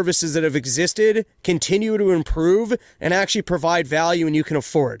goods and services that have existed, continue to improve, and actually provide value and you can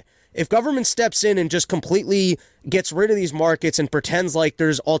afford. If government steps in and just completely gets rid of these markets and pretends like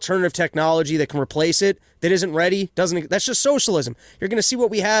there's alternative technology that can replace it, that isn't ready, that's just socialism. You're going to see what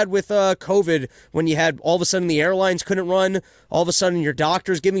we had with COVID, when you had all of a sudden the airlines couldn't run, all of a sudden your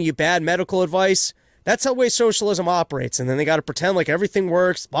doctor's giving you bad medical advice. That's how way socialism operates. And then they got to pretend like everything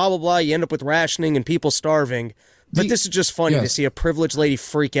works, blah, blah, blah. You end up with rationing and people starving. But this is just funny to see a privileged lady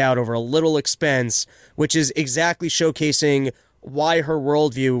freak out over a little expense, which is exactly showcasing why her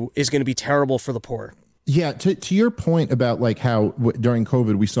worldview is going to be terrible for the poor. Yeah, to your point about like how during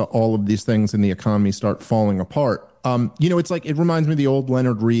COVID we saw all of these things in the economy start falling apart. It's like, it reminds me of the old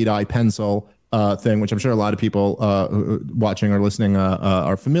Leonard Reed iPencil thing, which I'm sure a lot of people watching or listening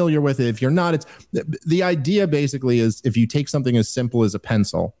are familiar with. If you're not, it's the idea basically is, if you take something as simple as a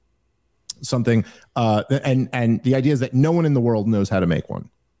pencil, something and the idea is that no one in the world knows how to make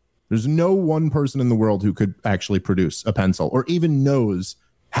one. There's no one person in the world who could actually produce a pencil or even knows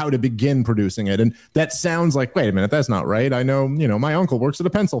how to begin producing it. And that sounds like, wait a minute, that's not right. I know, my uncle works at a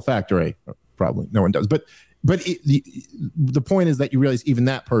pencil factory. Probably no one does. But the point is that you realize even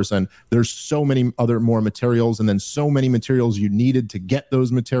that person, there's so many other more materials, and then so many materials you needed to get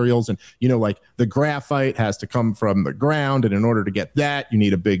those materials. And, like the graphite has to come from the ground. And in order to get that, you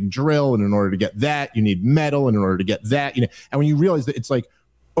need a big drill. And in order to get that, you need metal. And in order to get that, and when you realize that it's like,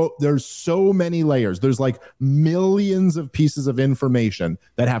 oh, there's so many layers. There's like millions of pieces of information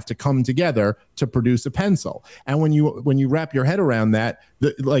that have to come together to produce a pencil. And when you wrap your head around that,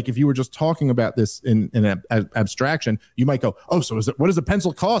 like if you were just talking about this in abstraction, you might go, oh, so what does a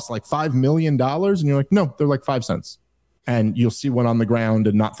pencil cost? Like $5 million? And you're like, no, they're like 5 cents. And you'll see one on the ground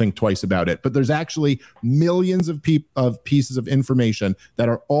and not think twice about it. But there's actually millions of pieces of information that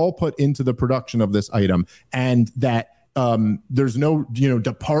are all put into the production of this item, and that there's no,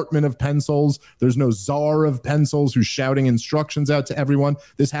 department of pencils. There's no czar of pencils who's shouting instructions out to everyone.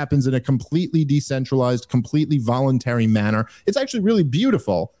 This happens in a completely decentralized, completely voluntary manner. It's actually really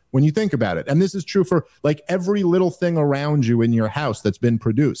beautiful when you think about it. And this is true for like every little thing around you in your house that's been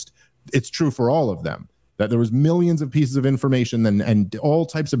produced. It's true for all of them, that there was millions of pieces of information and all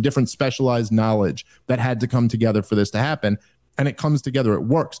types of different specialized knowledge that had to come together for this to happen. And it comes together, it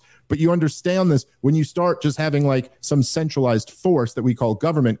works. But you understand this when you start just having like some centralized force that we call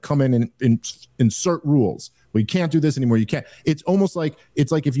government come in and insert rules. We can't do this anymore. You can't. It's almost like,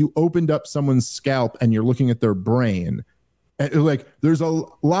 it's like if you opened up someone's scalp and you're looking at their brain, and like there's a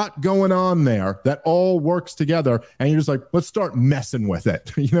lot going on there that all works together, and you're just like, let's start messing with it.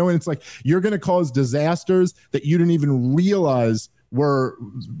 And it's like, you're going to cause disasters that you didn't even realize were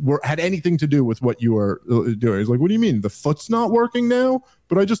had anything to do with what you were doing. It's like, what do you mean? The foot's not working now?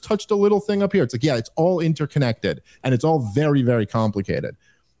 But I just touched a little thing up here. It's like, yeah, it's all interconnected, and it's all very, very complicated.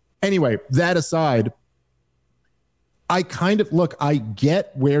 Anyway, that aside, I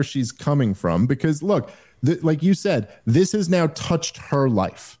get where she's coming from, because look, like you said, this has now touched her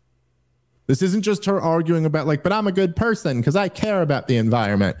life. This isn't just her arguing about like, but I'm a good person because I care about the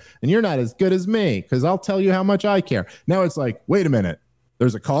environment, and you're not as good as me because I'll tell you how much I care. Now it's like, wait a minute.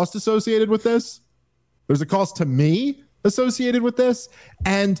 There's a cost associated with this. There's a cost to me associated with this.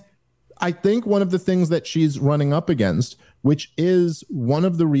 And I think one of the things that she's running up against, which is one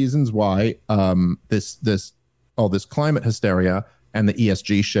of the reasons why all this climate hysteria and the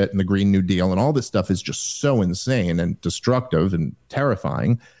ESG shit and the Green New Deal and all this stuff is just so insane and destructive and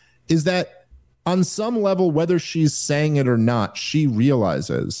terrifying, is that on some level, whether she's saying it or not, she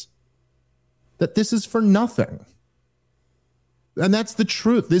realizes that this is for nothing. And that's the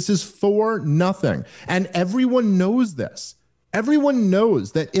truth. This is for nothing. And everyone knows this. Everyone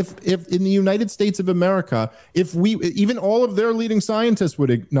knows that if in the United States of America, even all of their leading scientists would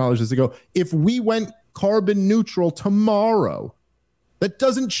acknowledge this, they go, if we went carbon neutral tomorrow, That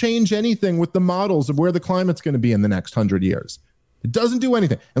doesn't change anything with the models of where the climate's going to be in the next 100 years. It doesn't do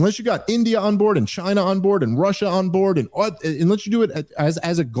anything unless you got India on board and China on board and Russia on board, and unless you do it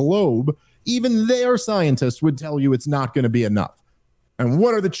as a globe. Even their scientists would tell you it's not going to be enough. And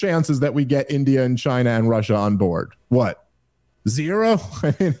what are the chances that we get India and China and Russia on board? What? 0?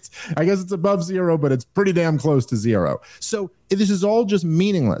 I mean, I guess it's above 0, but it's pretty damn close to 0. So this is all just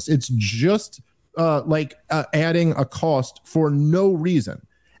meaningless. It's just adding a cost for no reason.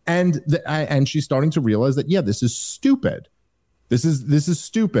 And she's starting to realize that, yeah, this is stupid. This is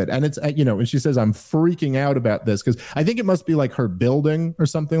stupid. And it's, and she says, I'm freaking out about this because I think it must be like her building or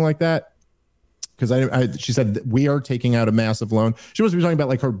something like that. Because she said that we are taking out a massive loan. She must be talking about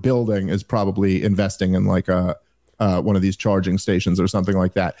like her building is probably investing in like one of these charging stations or something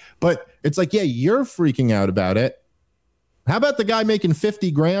like that. But it's like, yeah, you're freaking out about it. How about the guy making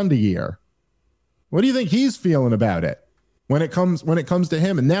 $50,000 a year? What do you think he's feeling about it when it comes to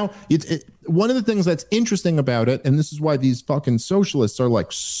him? And now one of the things that's interesting about it, and this is why these fucking socialists are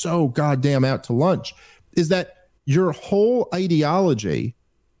like so goddamn out to lunch, is that your whole ideology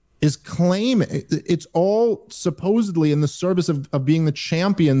is claiming it's all supposedly in the service of being the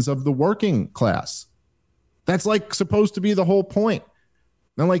champions of the working class. That's like supposed to be the whole point.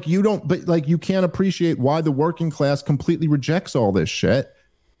 And like you can't appreciate why the working class completely rejects all this shit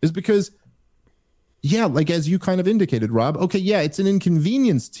is because, yeah, like as you kind of indicated, Rob, okay, yeah, it's an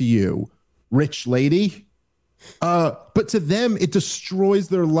inconvenience to you, rich lady. But to them, it destroys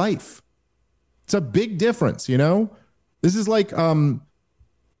their life. It's a big difference, This is like,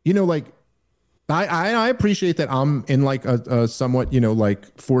 like I appreciate that I'm in like a somewhat,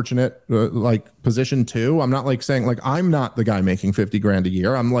 like fortunate like position too. I'm not like saying like I'm not the guy making $50,000 a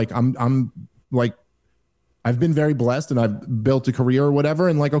year. I'm like I've been very blessed and I've built a career or whatever.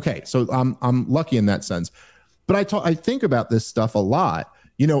 And like, okay, so I'm lucky in that sense. But I think about this stuff a lot,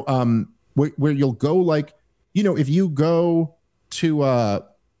 where you'll go like, if you go to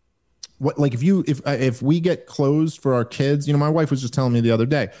if we get clothes for our kids, my wife was just telling me the other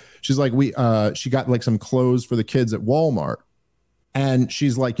day, she's like, she got like some clothes for the kids at Walmart. And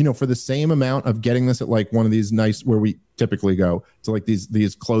she's like, for the same amount of getting this at like one of these nice, where we typically go to like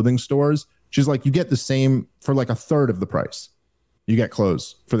these clothing stores, she's like, you get the same for like a third of the price. You get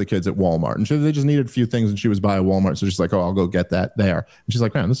clothes for the kids at Walmart. And they just needed a few things and she was by a Walmart. So she's like, oh, I'll go get that there. And she's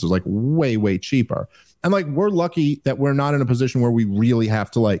like, man, this is like way, way cheaper. And like, we're lucky that we're not in a position where we really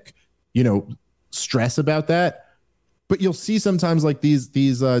have to like, stress about that. But you'll see sometimes like these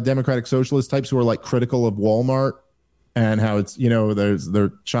democratic socialist types who are like critical of Walmart and how it's, there's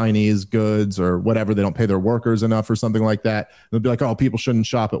their Chinese goods or whatever. They don't pay their workers enough or something like that. They'll be like, oh, people shouldn't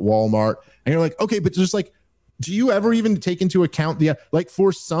shop at Walmart. And you're like, okay, but just like, do you ever even take into account like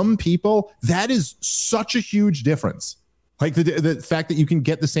for some people, that is such a huge difference. Like the fact that you can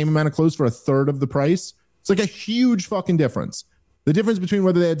get the same amount of clothes for a third of the price. It's like a huge fucking difference. The difference between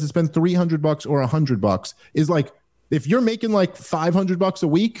whether they had to spend $300 or $100 is like, if you're making like $500 a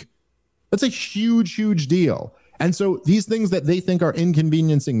week, that's a huge, huge deal. And so these things that they think are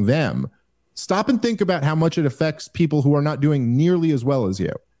inconveniencing them, stop and think about how much it affects people who are not doing nearly as well as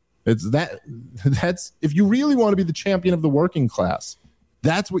you. That's if you really want to be the champion of the working class,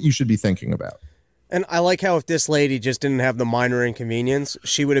 that's what you should be thinking about. And I like how if this lady just didn't have the minor inconvenience,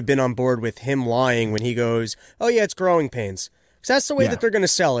 she would have been on board with him lying when he goes, oh yeah, it's growing pains. Because that's the way that they're going to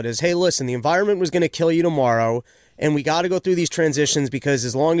sell it is, hey, listen, the environment was going to kill you tomorrow, and we got to go through these transitions because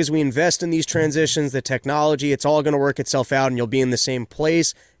as long as we invest in these transitions, the technology, it's all going to work itself out and you'll be in the same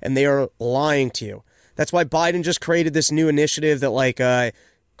place, and they are lying to you. That's why Biden just created this new initiative that, like,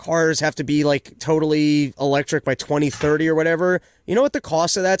 cars have to be, like, totally electric by 2030 or whatever. You know what the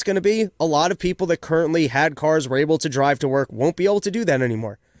cost of that's going to be? A lot of people that currently had cars were able to drive to work won't be able to do that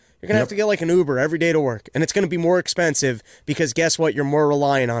anymore. You're going to have to get like an Uber every day to work, and it's going to be more expensive because guess what? You're more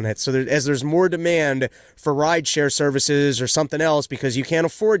reliant on it. So as there's more demand for rideshare services or something else because you can't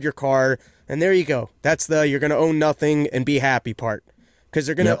afford your car, and there you go. That's the you're going to own nothing and be happy part. Because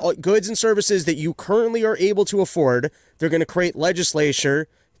they're going to goods and services that you currently are able to afford, they're going to create legislation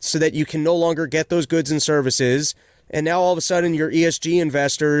so that you can no longer get those goods and services. And now all of a sudden your ESG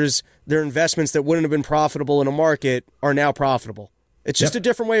investors, their investments that wouldn't have been profitable in a market are now profitable. It's just a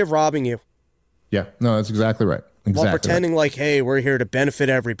different way of robbing you. Yeah, no, that's exactly right. While pretending like, hey, we're here to benefit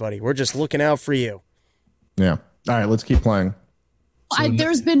everybody. We're just looking out for you. Yeah. All right, let's keep playing.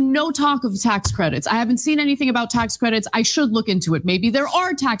 There's been no talk of tax credits. I haven't seen anything about tax credits. I should look into it. Maybe there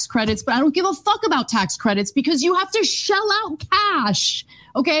are tax credits, but I don't give a fuck about tax credits because you have to shell out cash.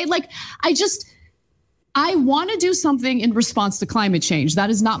 Okay? Like, I want to do something in response to climate change.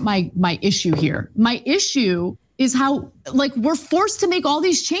 That is not my issue here. My issue is how like we're forced to make all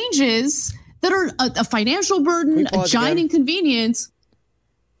these changes that are a financial burden, a giant inconvenience.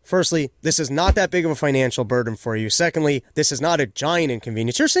 Firstly, this is not that big of a financial burden for you. Secondly, this is not a giant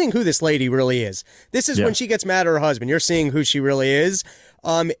inconvenience. You're seeing who this lady really is. This is when she gets mad at her husband. You're seeing who she really is.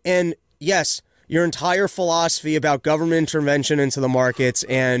 And yes, your entire philosophy about government intervention into the markets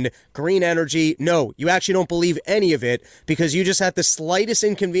and green energy, no, you actually don't believe any of it because you just had the slightest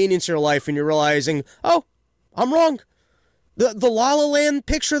inconvenience in your life and you're realizing, oh, I'm wrong. The La La Land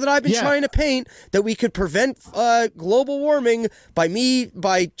picture that I've been trying to paint, that we could prevent global warming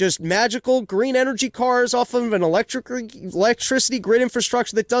by just magical green energy cars off of an electricity grid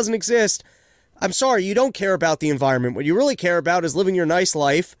infrastructure that doesn't exist. I'm sorry, you don't care about the environment. What you really care about is living your nice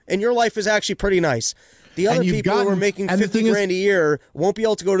life, and your life is actually pretty nice. The other people who are making 50 grand a year won't be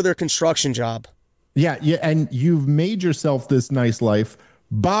able to go to their construction job. Yeah, and you've made yourself this nice life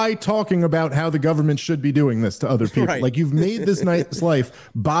by talking about how the government should be doing this to other people. Right. Like you've made this nice life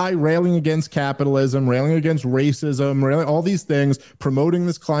by railing against capitalism, railing against racism, railing all these things, promoting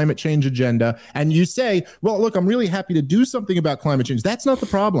this climate change agenda. And you say, well, look, I'm really happy to do something about climate change. That's not the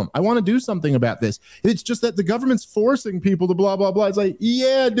problem. I want to do something about this. It's just that the government's forcing people to blah, blah, blah. It's like,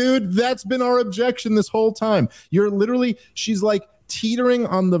 yeah, dude, that's been our objection this whole time. She's like teetering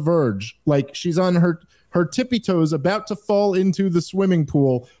on the verge. Like she's on her tippy toes about to fall into the swimming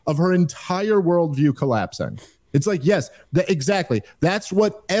pool of her entire worldview collapsing. It's like, yes, exactly. That's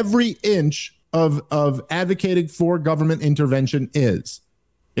what every inch of advocating for government intervention is.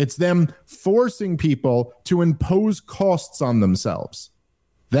 It's them forcing people to impose costs on themselves.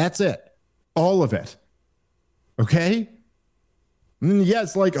 That's it. All of it. Okay? And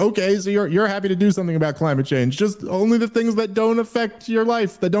yes, like, okay, so you're happy to do something about climate change. Just only the things that don't affect your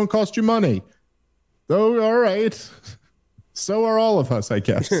life, that don't cost you money. Oh, all right. So are all of us, I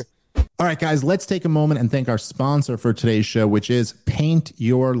guess. All right, guys, let's take a moment and thank our sponsor for today's show, which is Paint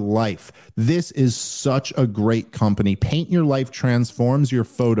Your Life. This is such a great company. Paint Your Life transforms your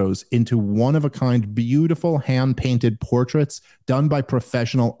photos into one-of-a-kind, beautiful hand-painted portraits done by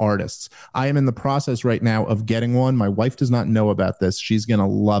professional artists. I am in the process right now of getting one. My wife does not know about this. She's going to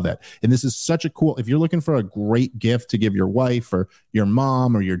love it. And this is such a cool, if you're looking for a great gift to give your wife or your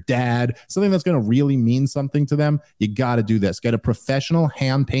mom or your dad, something that's going to really mean something to them, you got to do this. Get a professional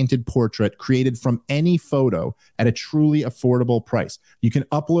hand-painted portrait created from any photo at a truly affordable price. You can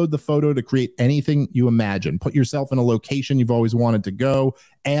upload the photo to create anything you imagine. Put yourself in a location you've always wanted to go.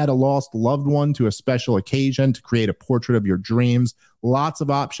 Add a lost loved one to a special occasion to create a portrait of your dreams. Lots of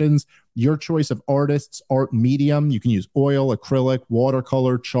options. Your choice of artists, art medium. You can use oil, acrylic,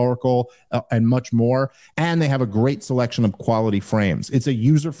 watercolor, charcoal, and much more. And they have a great selection of quality frames. It's a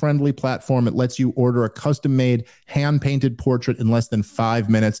user-friendly platform. It lets you order a custom-made, hand-painted portrait in less than 5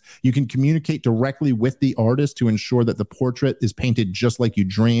 minutes. You can communicate directly with the artist to ensure that the portrait is painted just like you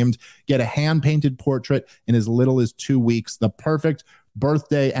dreamed. Get a hand-painted portrait in as little as 2 weeks. The perfect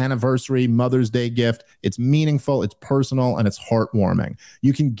birthday, anniversary, Mother's Day gift. It's meaningful, it's personal, and it's heartwarming.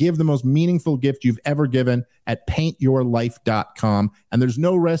 You can give the most meaningful gift you've ever given at paintyourlife.com. And there's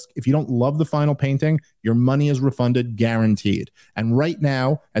no risk. If you don't love the final painting, your money is refunded, guaranteed. And right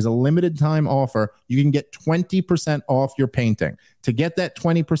now, as a limited time offer, you can get 20% off your painting. To get that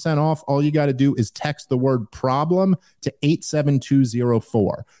 20% off, all you got to do is text the word problem to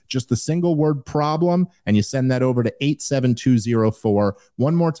 87204. Just the single word problem, and you send that over to 87204.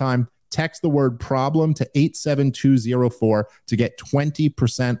 One more time, text the word problem to 87204 to get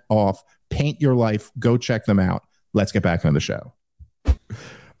 20% off. Paint Your Life. Go check them out. Let's get back on the show.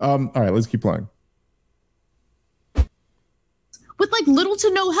 All right, let's keep playing. With like little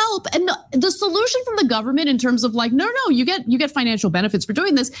to no help, and the solution from the government in terms of like, no, you get financial benefits for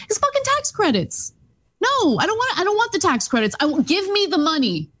doing this is fucking tax credits. No, I don't want the tax credits. Give me the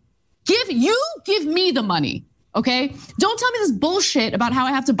money. Give me the money. Okay, don't tell me this bullshit about how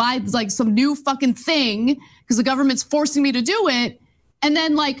I have to buy like some new fucking thing because the government's forcing me to do it, and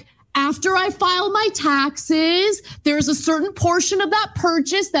then like after I file my taxes, there's a certain portion of that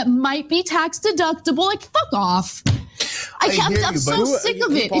purchase that might be tax deductible. Like, fuck off. I'm so sick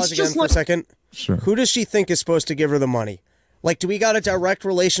of it. It's just for a second. Sure. Who does she think is supposed to give her the money? Like, do we got a direct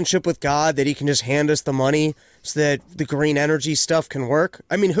relationship with God that he can just hand us the money so that the green energy stuff can work?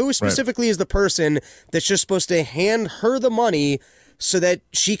 I mean, who specifically is the person that's just supposed to hand her the money so that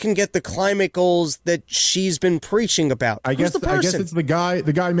she can get the climate goals that she's been preaching about? I guess it's the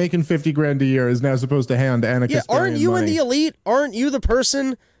guy making 50 grand a year is now supposed to hand Anna Kasparian aren't you money. in the elite? Aren't you the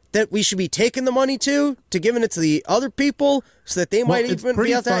person that we should be taking the money to giving it to the other people so that they might even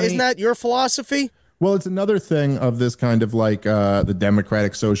be out there? Isn't that your philosophy? Well, it's another thing of this kind of like the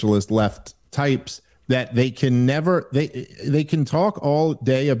democratic socialist left types that they can never, they can talk all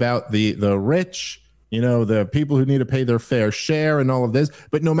day about the rich, you know, the people who need to pay their fair share and all of this,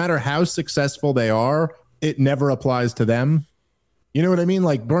 but no matter how successful they are, it never applies to them. You know what I mean?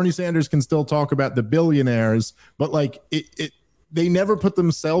 Like Bernie Sanders can still talk about the billionaires, but like they never put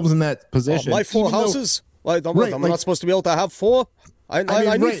themselves in that position. My 4 houses? I'm not supposed to be able to have 4? I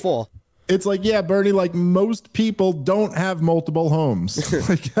need right. 4. It's like, yeah, Bernie, like most people don't have multiple homes.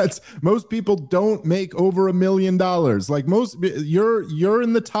 Like most people don't make over $1 million. Like you're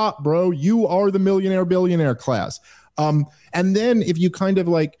in the top, bro. You are the billionaire class. And then if you kind of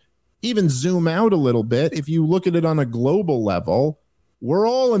like even zoom out a little bit, if you look at it on a global level, we're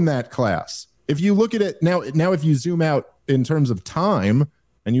all in that class. If you look at it now, if you zoom out in terms of time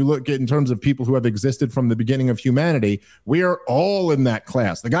and you look at in terms of people who have existed from the beginning of humanity, we are all in that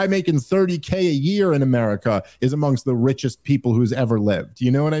class. The guy making $30K a year in America is amongst the richest people who's ever lived.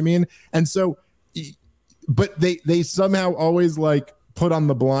 You know what I mean? And so, but they somehow always like put on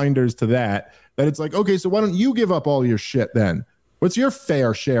the blinders to that it's like, okay, so why don't you give up all your shit then? What's your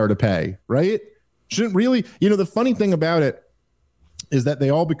fair share to pay, right? Shouldn't really, you know, the funny thing about it is that they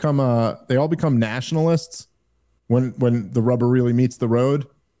all become nationalists when the rubber really meets the road,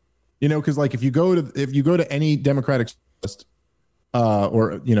 you know, because like if you go to any Democratic list,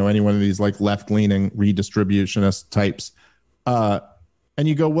 or you know any one of these like left-leaning redistributionist types, and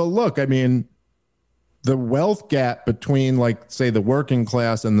you go, well, look, I mean, the wealth gap between like say the working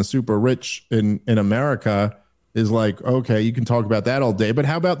class and the super rich in America is like, okay, you can talk about that all day, but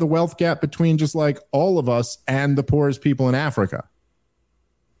how about the wealth gap between just like all of us and the poorest people in Africa?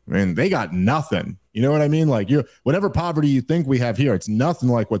 I mean, they got nothing. You know what I mean? Like whatever poverty you think we have here, it's nothing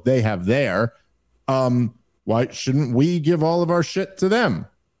like what they have there. Why shouldn't we give all of our shit to them?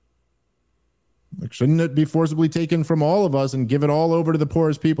 Like, shouldn't it be forcibly taken from all of us and give it all over to the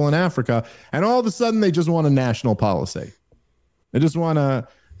poorest people in Africa? And all of a sudden they just want a national policy. They just want to,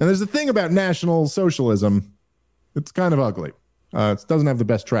 and there's a thing about national socialism. It's kind of ugly. It doesn't have the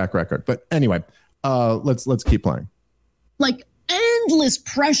best track record, but anyway, let's keep playing. Like endless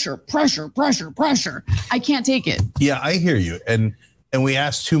pressure. I can't take it. Yeah, I hear you. And we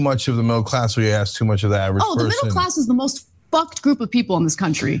ask too much of the middle class. We ask too much of the average person. The middle class is the most fucked group of people in this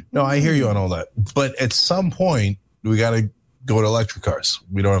country. No, I hear you on all that. But at some point, we got to go to electric cars.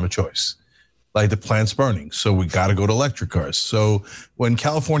 We don't have a choice. Like the plant's burning, so we got to go to electric cars. So when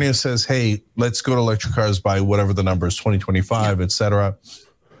California says, hey, let's go to electric cars by whatever the number is, 2025, et cetera.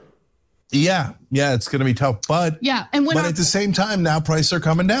 Yeah, it's going to be tough. But yeah, and but at the same time, now prices are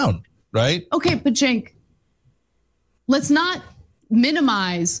coming down, right? Okay, but Cenk, let's not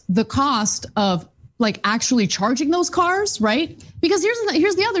minimize the cost of like actually charging those cars, right? Because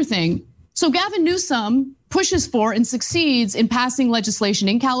here's the other thing. So Gavin Newsom pushes for and succeeds in passing legislation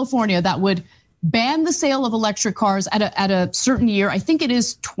in California that would ban the sale of electric cars at a certain year. I think it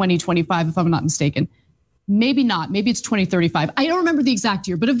is 2025, if I'm not mistaken. Maybe not. Maybe it's 2035. I don't remember the exact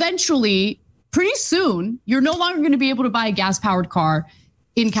year, but eventually, pretty soon, you're no longer going to be able to buy a gas-powered car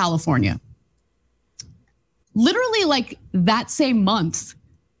in California. Literally, like that same month,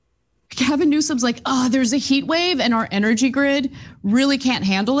 Gavin Newsom's like, there's a heat wave and our energy grid really can't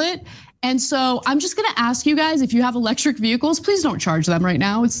handle it. And so I'm just going to ask you guys, if you have electric vehicles, please don't charge them right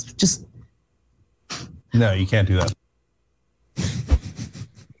now. It's just. No, you can't do that.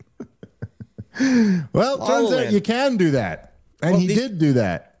 Well, turns out you can do that. And he did do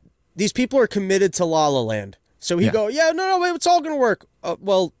that. These people are committed to La La Land. So he go, no, it's all going to work.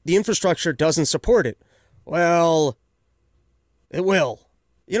 Well, the infrastructure doesn't support it. Well, it will.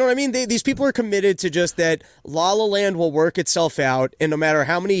 You know what I mean? These people are committed to just that La La Land will work itself out. And no matter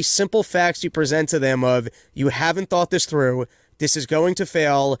how many simple facts you present to them of you haven't thought this through, this is going to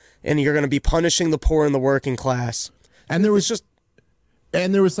fail, and you're going to be punishing the poor and the working class. And there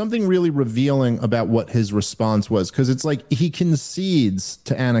was something really revealing about what his response was, because it's like he concedes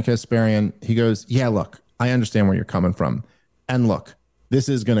to Anna Kasparian. He goes, yeah, look, I understand where you're coming from. And look, this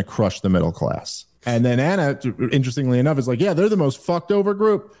is going to crush the middle class. And then Anna, interestingly enough, is like, yeah, they're the most fucked over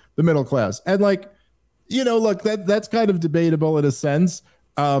group, the middle class. And like, you know, look, that's kind of debatable in a sense.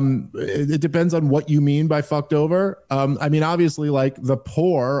 It depends on what you mean by fucked over. I mean, obviously, like the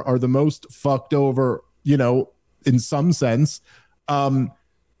poor are the most fucked over, you know, in some sense.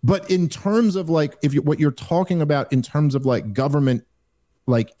 But in terms of like, what you're talking about in terms of like government,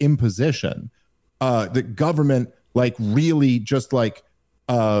 like imposition, the government, like really just like,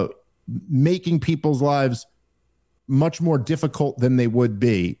 making people's lives much more difficult than they would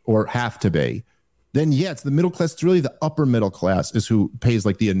be or have to be, then yeah, it's the middle class. It's really the upper middle class is who pays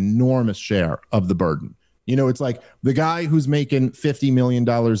like the enormous share of the burden. You know, it's like the guy who's making $50 million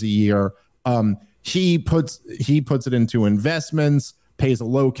a year, he puts it into investments, pays a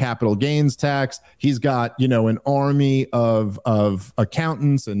low capital gains tax. He's got, an army of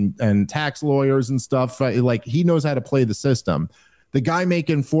accountants and tax lawyers and stuff. Like, he knows how to play the system. The guy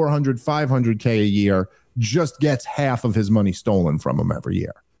making 400, 500K a year just gets half of his money stolen from him every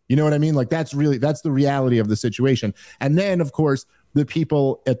year. You know what I mean? Like, that's the reality of the situation. And then, of course, the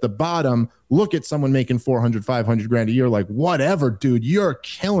people at the bottom look at someone making 400, 500 grand a year like, whatever, dude, you're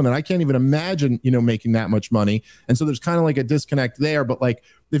killing it. I can't even imagine, making that much money. And so there's kind of like a disconnect there. But like,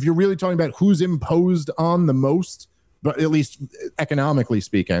 if you're really talking about who's imposed on the most, but at least economically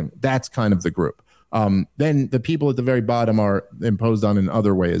speaking, that's kind of the group. Then the people at the very bottom are imposed on in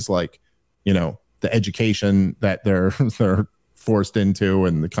other ways, like, the education that they're forced into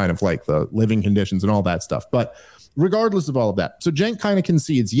and the kind of like the living conditions and all that stuff. But regardless of all of that, so Cenk kind of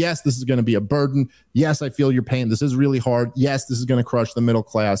concedes, yes, this is going to be a burden. Yes, I feel your pain. This is really hard. Yes, this is going to crush the middle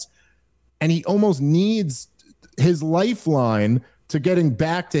class. And he almost needs his lifeline to getting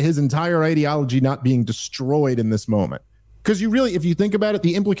back to his entire ideology not being destroyed in this moment. Because if you think about it,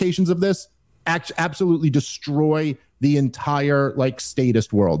 the implications of this absolutely destroy the entire like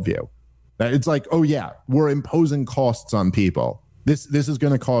statist worldview. It's like, oh yeah, we're imposing costs on people. This is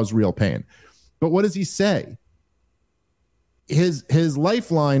going to cause real pain. But what does he say? His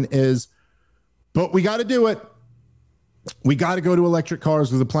lifeline is, but we got to do it. We got to go to electric cars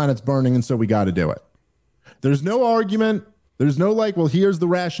because the planet's burning, and so we got to do it. There's no argument. There's no like, well, here's the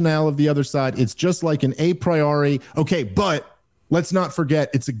rationale of the other side. It's just like an a priori. Okay, but let's not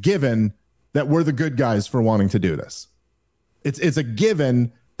forget, it's a given that we're the good guys for wanting to do this. It's a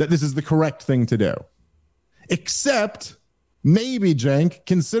given that this is the correct thing to do. Except maybe, Cenk,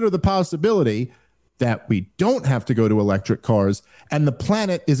 consider the possibility that we don't have to go to electric cars and the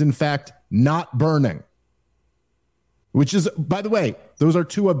planet is in fact not burning. Which is, by the way, those are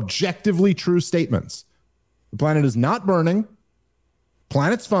two objectively true statements. The planet is not burning.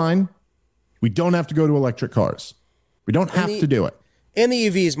 Planet's fine. We don't have to go to electric cars. We don't have to do it. And the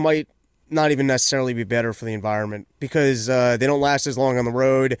EVs might not even necessarily be better for the environment because they don't last as long on the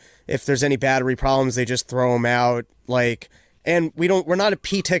road. If there's any battery problems, they just throw them out. And we're not at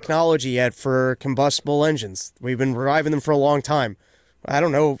P technology yet for combustible engines. We've been reviving them for a long time. I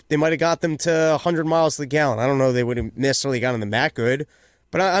don't know. They might have got them to 100 miles to the gallon. I don't know. They would have necessarily gotten them that good.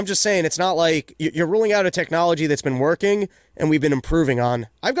 But I'm just saying, it's not like you're ruling out a technology that's been working and we've been improving on.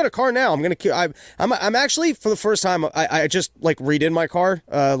 I've got a car now. I'm actually, for the first time, I just like redid my car,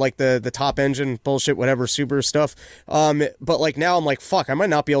 like the top engine bullshit, whatever, Subaru stuff. But like now I'm like, fuck, I might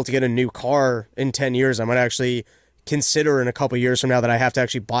not be able to get a new car in 10 years. I might actually consider in a couple years from now that I have to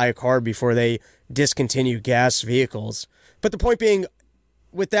actually buy a car before they discontinue gas vehicles. But the point being,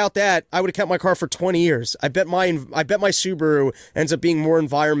 without that, I would have kept my car for 20 years. I bet my Subaru ends up being more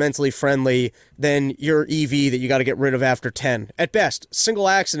environmentally friendly than your EV that you got to get rid of after 10. At best, single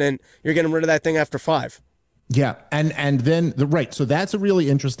accident, you're getting rid of that thing after 5. Yeah, and then right. So that's a really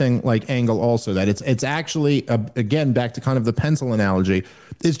interesting like angle also, that it's actually again back to kind of the pencil analogy.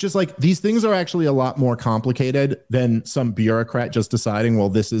 It's just like these things are actually a lot more complicated than some bureaucrat just deciding, well,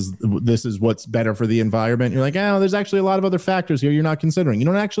 this is what's better for the environment. You're like, oh, there's actually a lot of other factors here you're not considering. You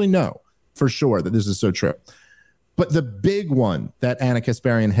don't actually know for sure that this is so true. But the big one that Anna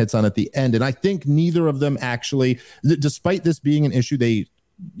Kasparian hits on at the end, and I think neither of them actually, despite this being an issue they,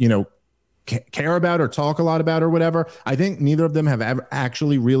 care about or talk a lot about or whatever, I think neither of them have ever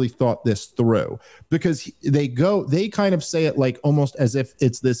actually really thought this through, because they kind of say it like almost as if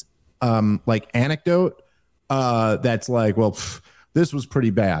it's this like anecdote that's like, well, this was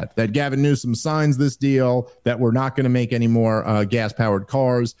pretty bad that Gavin Newsom signs this deal that we're not going to make any more gas powered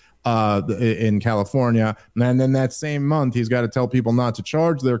cars in California, and then that same month he's got to tell people not to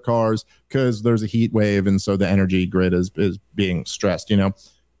charge their cars because there's a heat wave and so the energy grid is being stressed,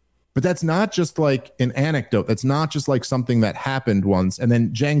 But that's not just like an anecdote. That's not just like something that happened once. And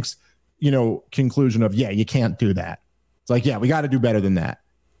then Cenk's, conclusion of, yeah, you can't do that. It's like, yeah, we got to do better than that.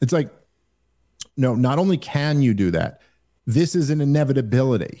 It's like, no, not only can you do that, this is an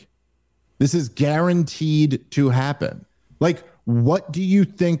inevitability. This is guaranteed to happen. Like, what do you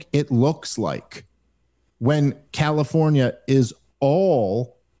think it looks like when California is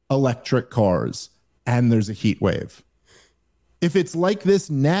all electric cars and there's a heat wave? If it's like this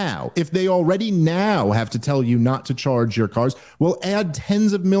now, if they already now have to tell you not to charge your cars, we'll add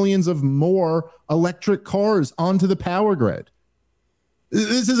tens of millions of more electric cars onto the power grid.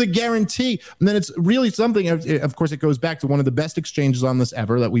 This is a guarantee. And then it's really something, of course, it goes back to one of the best exchanges on this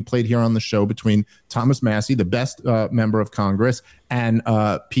ever that we played here on the show between Thomas Massie, the best member of Congress, and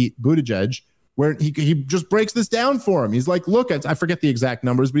Pete Buttigieg, where he just breaks this down for him. He's like, look, I forget the exact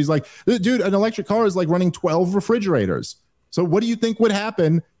numbers, but he's like, dude, an electric car is like running 12 refrigerators. So what do you think would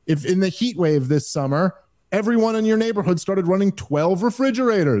happen if in the heat wave this summer, everyone in your neighborhood started running 12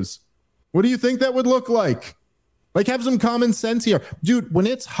 refrigerators? What do you think that would look like? Like, have some common sense here. Dude, when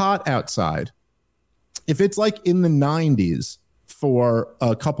it's hot outside, if it's like in the 90s for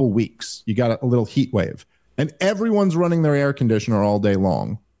a couple weeks, you got a little heat wave, and everyone's running their air conditioner all day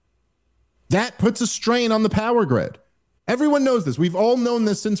long, that puts a strain on the power grid. Everyone knows this. We've all known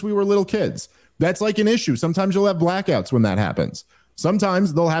this since we were little kids. That's like an issue. Sometimes you'll have blackouts when that happens.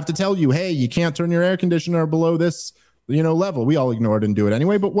 Sometimes they'll have to tell you, hey, you can't turn your air conditioner below this, level. We all ignore it and do it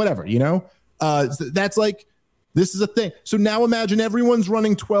anyway, but whatever, that's like, this is a thing. So now imagine everyone's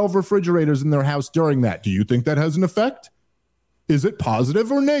running 12 refrigerators in their house during that. Do you think that has an effect? Is it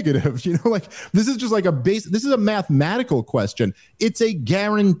positive or negative? This is just like this is a mathematical question. It's a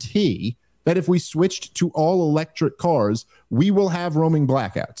guarantee that if we switched to all electric cars, we will have roaming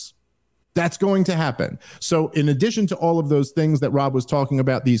blackouts. That's going to happen. So in addition to all of those things that Rob was talking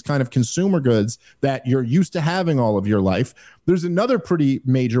about, these kind of consumer goods that you're used to having all of your life, there's another pretty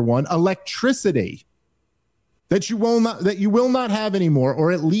major one, electricity, that you will not have anymore,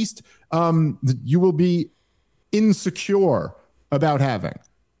 or at least you will be insecure about having.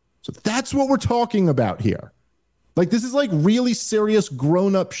 So that's what we're talking about here. Like, this is like really serious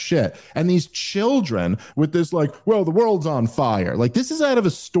grown-up shit. And these children with this like, well, the world's on fire. Like, this is out of a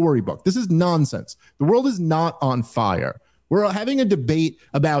storybook. This is nonsense. The world is not on fire. We're having a debate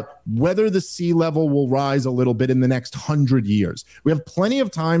about whether the sea level will rise a little bit in the next 100 years. We have plenty of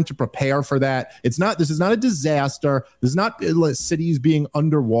time to prepare for that. This is not a disaster. This is not cities being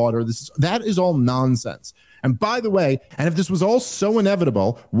underwater. That is all nonsense. And by the way, and if this was all so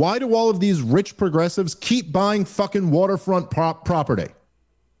inevitable, why do all of these rich progressives keep buying fucking waterfront property?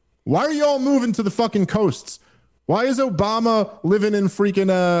 Why are you all moving to the fucking coasts? Why is Obama living in freaking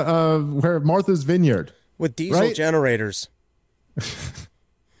where Martha's Vineyard? With diesel generators.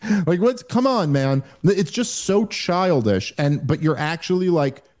 Come on, man. It's just so childish. But you're actually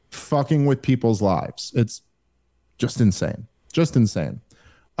like fucking with people's lives. It's just insane. Just insane.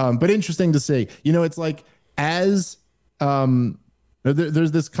 But interesting to see. It's like, as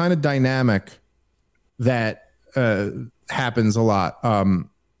there's this kind of dynamic that happens a lot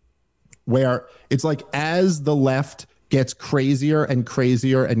where it's like, as the left gets crazier and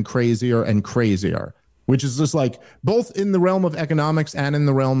crazier and crazier and crazier, which is just like both in the realm of economics and in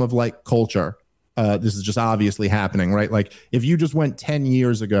the realm of like culture, this is just obviously happening, right? Like, if you just went 10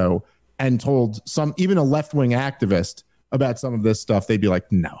 years ago and told even a left-wing activist about some of this stuff, they'd be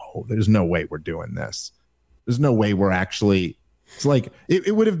like, no, there's no way we're doing this. There's no way we're actually, it's like,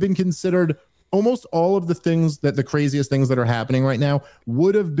 it would have been considered, almost all of the craziest things that are happening right now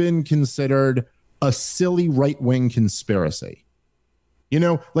would have been considered a silly right-wing conspiracy.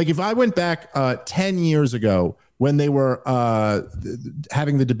 Like, if I went back 10 years ago when they were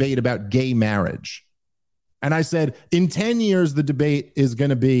having the debate about gay marriage, and I said, in 10 years, the debate is going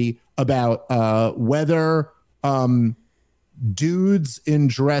to be about whether dudes in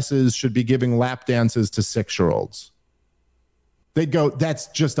dresses should be giving lap dances to 6-year-olds. They'd go, that's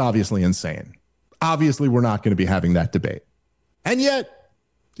just obviously insane. Obviously, we're not going to be having that debate. And yet,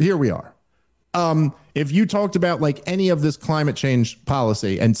 here we are. If you talked about like any of this climate change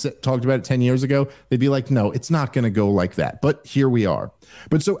policy and talked about it 10 years ago, they'd be like, no, it's not going to go like that. But here we are.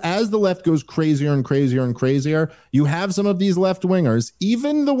 But so as the left goes crazier and crazier and crazier, you have some of these left wingers,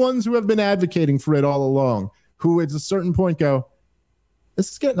 even the ones who have been advocating for it all along, who at a certain point go,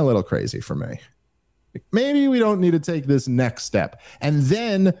 this is getting a little crazy for me. Maybe we don't need to take this next step. And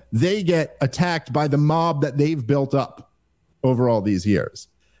then they get attacked by the mob that they've built up over all these years.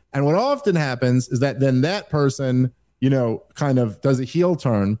 And what often happens is that then that person, kind of does a heel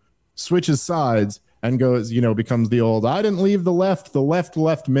turn, switches sides, and goes, becomes the old, I didn't leave the left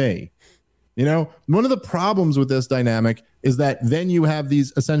left me. One of the problems with this dynamic is that then you have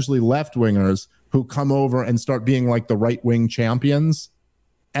these essentially left wingers who come over and start being like the right wing champions.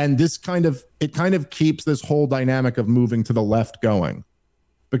 And it kind of keeps this whole dynamic of moving to the left going,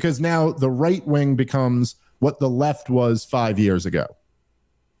 because now the right wing becomes what the left was 5 years ago.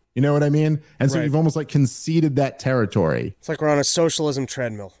 You know what I mean? And so you've almost like conceded that territory. It's like we're on a socialism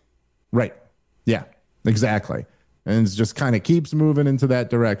treadmill. Right. Yeah, exactly. And it just kind of keeps moving into that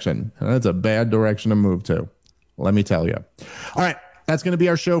direction. And that's a bad direction to move to, let me tell you. All right. That's going to be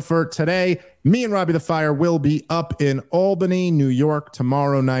our show for today. Me and Robbie the Fire will be up in Albany, New York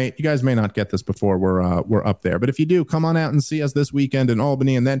tomorrow night. You guys may not get this before we're up there, but if you do, come on out and see us this weekend in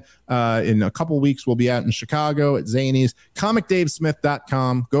Albany. And then in a couple weeks, we'll be out in Chicago at Zany's.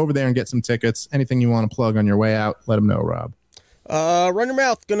 ComicDaveSmith.com. Go over there and get some tickets. Anything you want to plug on your way out, let them know, Rob. Run Your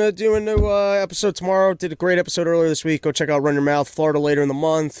Mouth. Gonna do a new episode tomorrow. Did a great episode earlier this week. Go check out Run Your Mouth. Florida later in the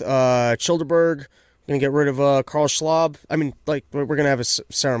month. Childerberg. Gonna get rid of Carl Schwab. I mean, like, we're gonna have a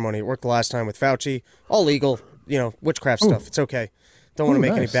ceremony. It worked the last time with Fauci. All legal, witchcraft stuff. It's okay. Don't want to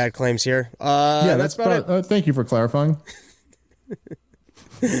make any bad claims here. Yeah, that's about it. Thank you for clarifying.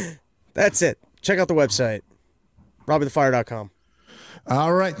 That's it. Check out the website, RobbieTheFire.com.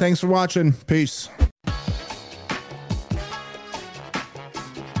 All right. Thanks for watching. Peace.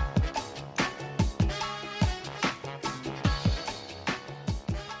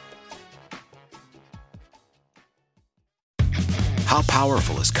 How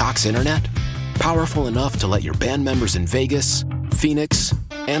powerful is Cox Internet? Powerful enough to let your band members in Vegas, Phoenix,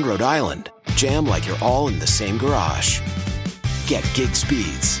 and Rhode Island jam like you're all in the same garage. Get gig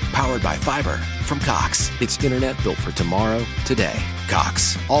speeds powered by fiber from Cox. It's internet built for tomorrow, today.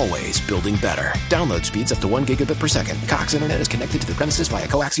 Cox, always building better. Download speeds up to 1 gigabit per second. Cox Internet is connected to the premises via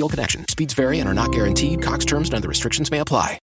coaxial connection. Speeds vary and are not guaranteed. Cox terms and other restrictions may apply.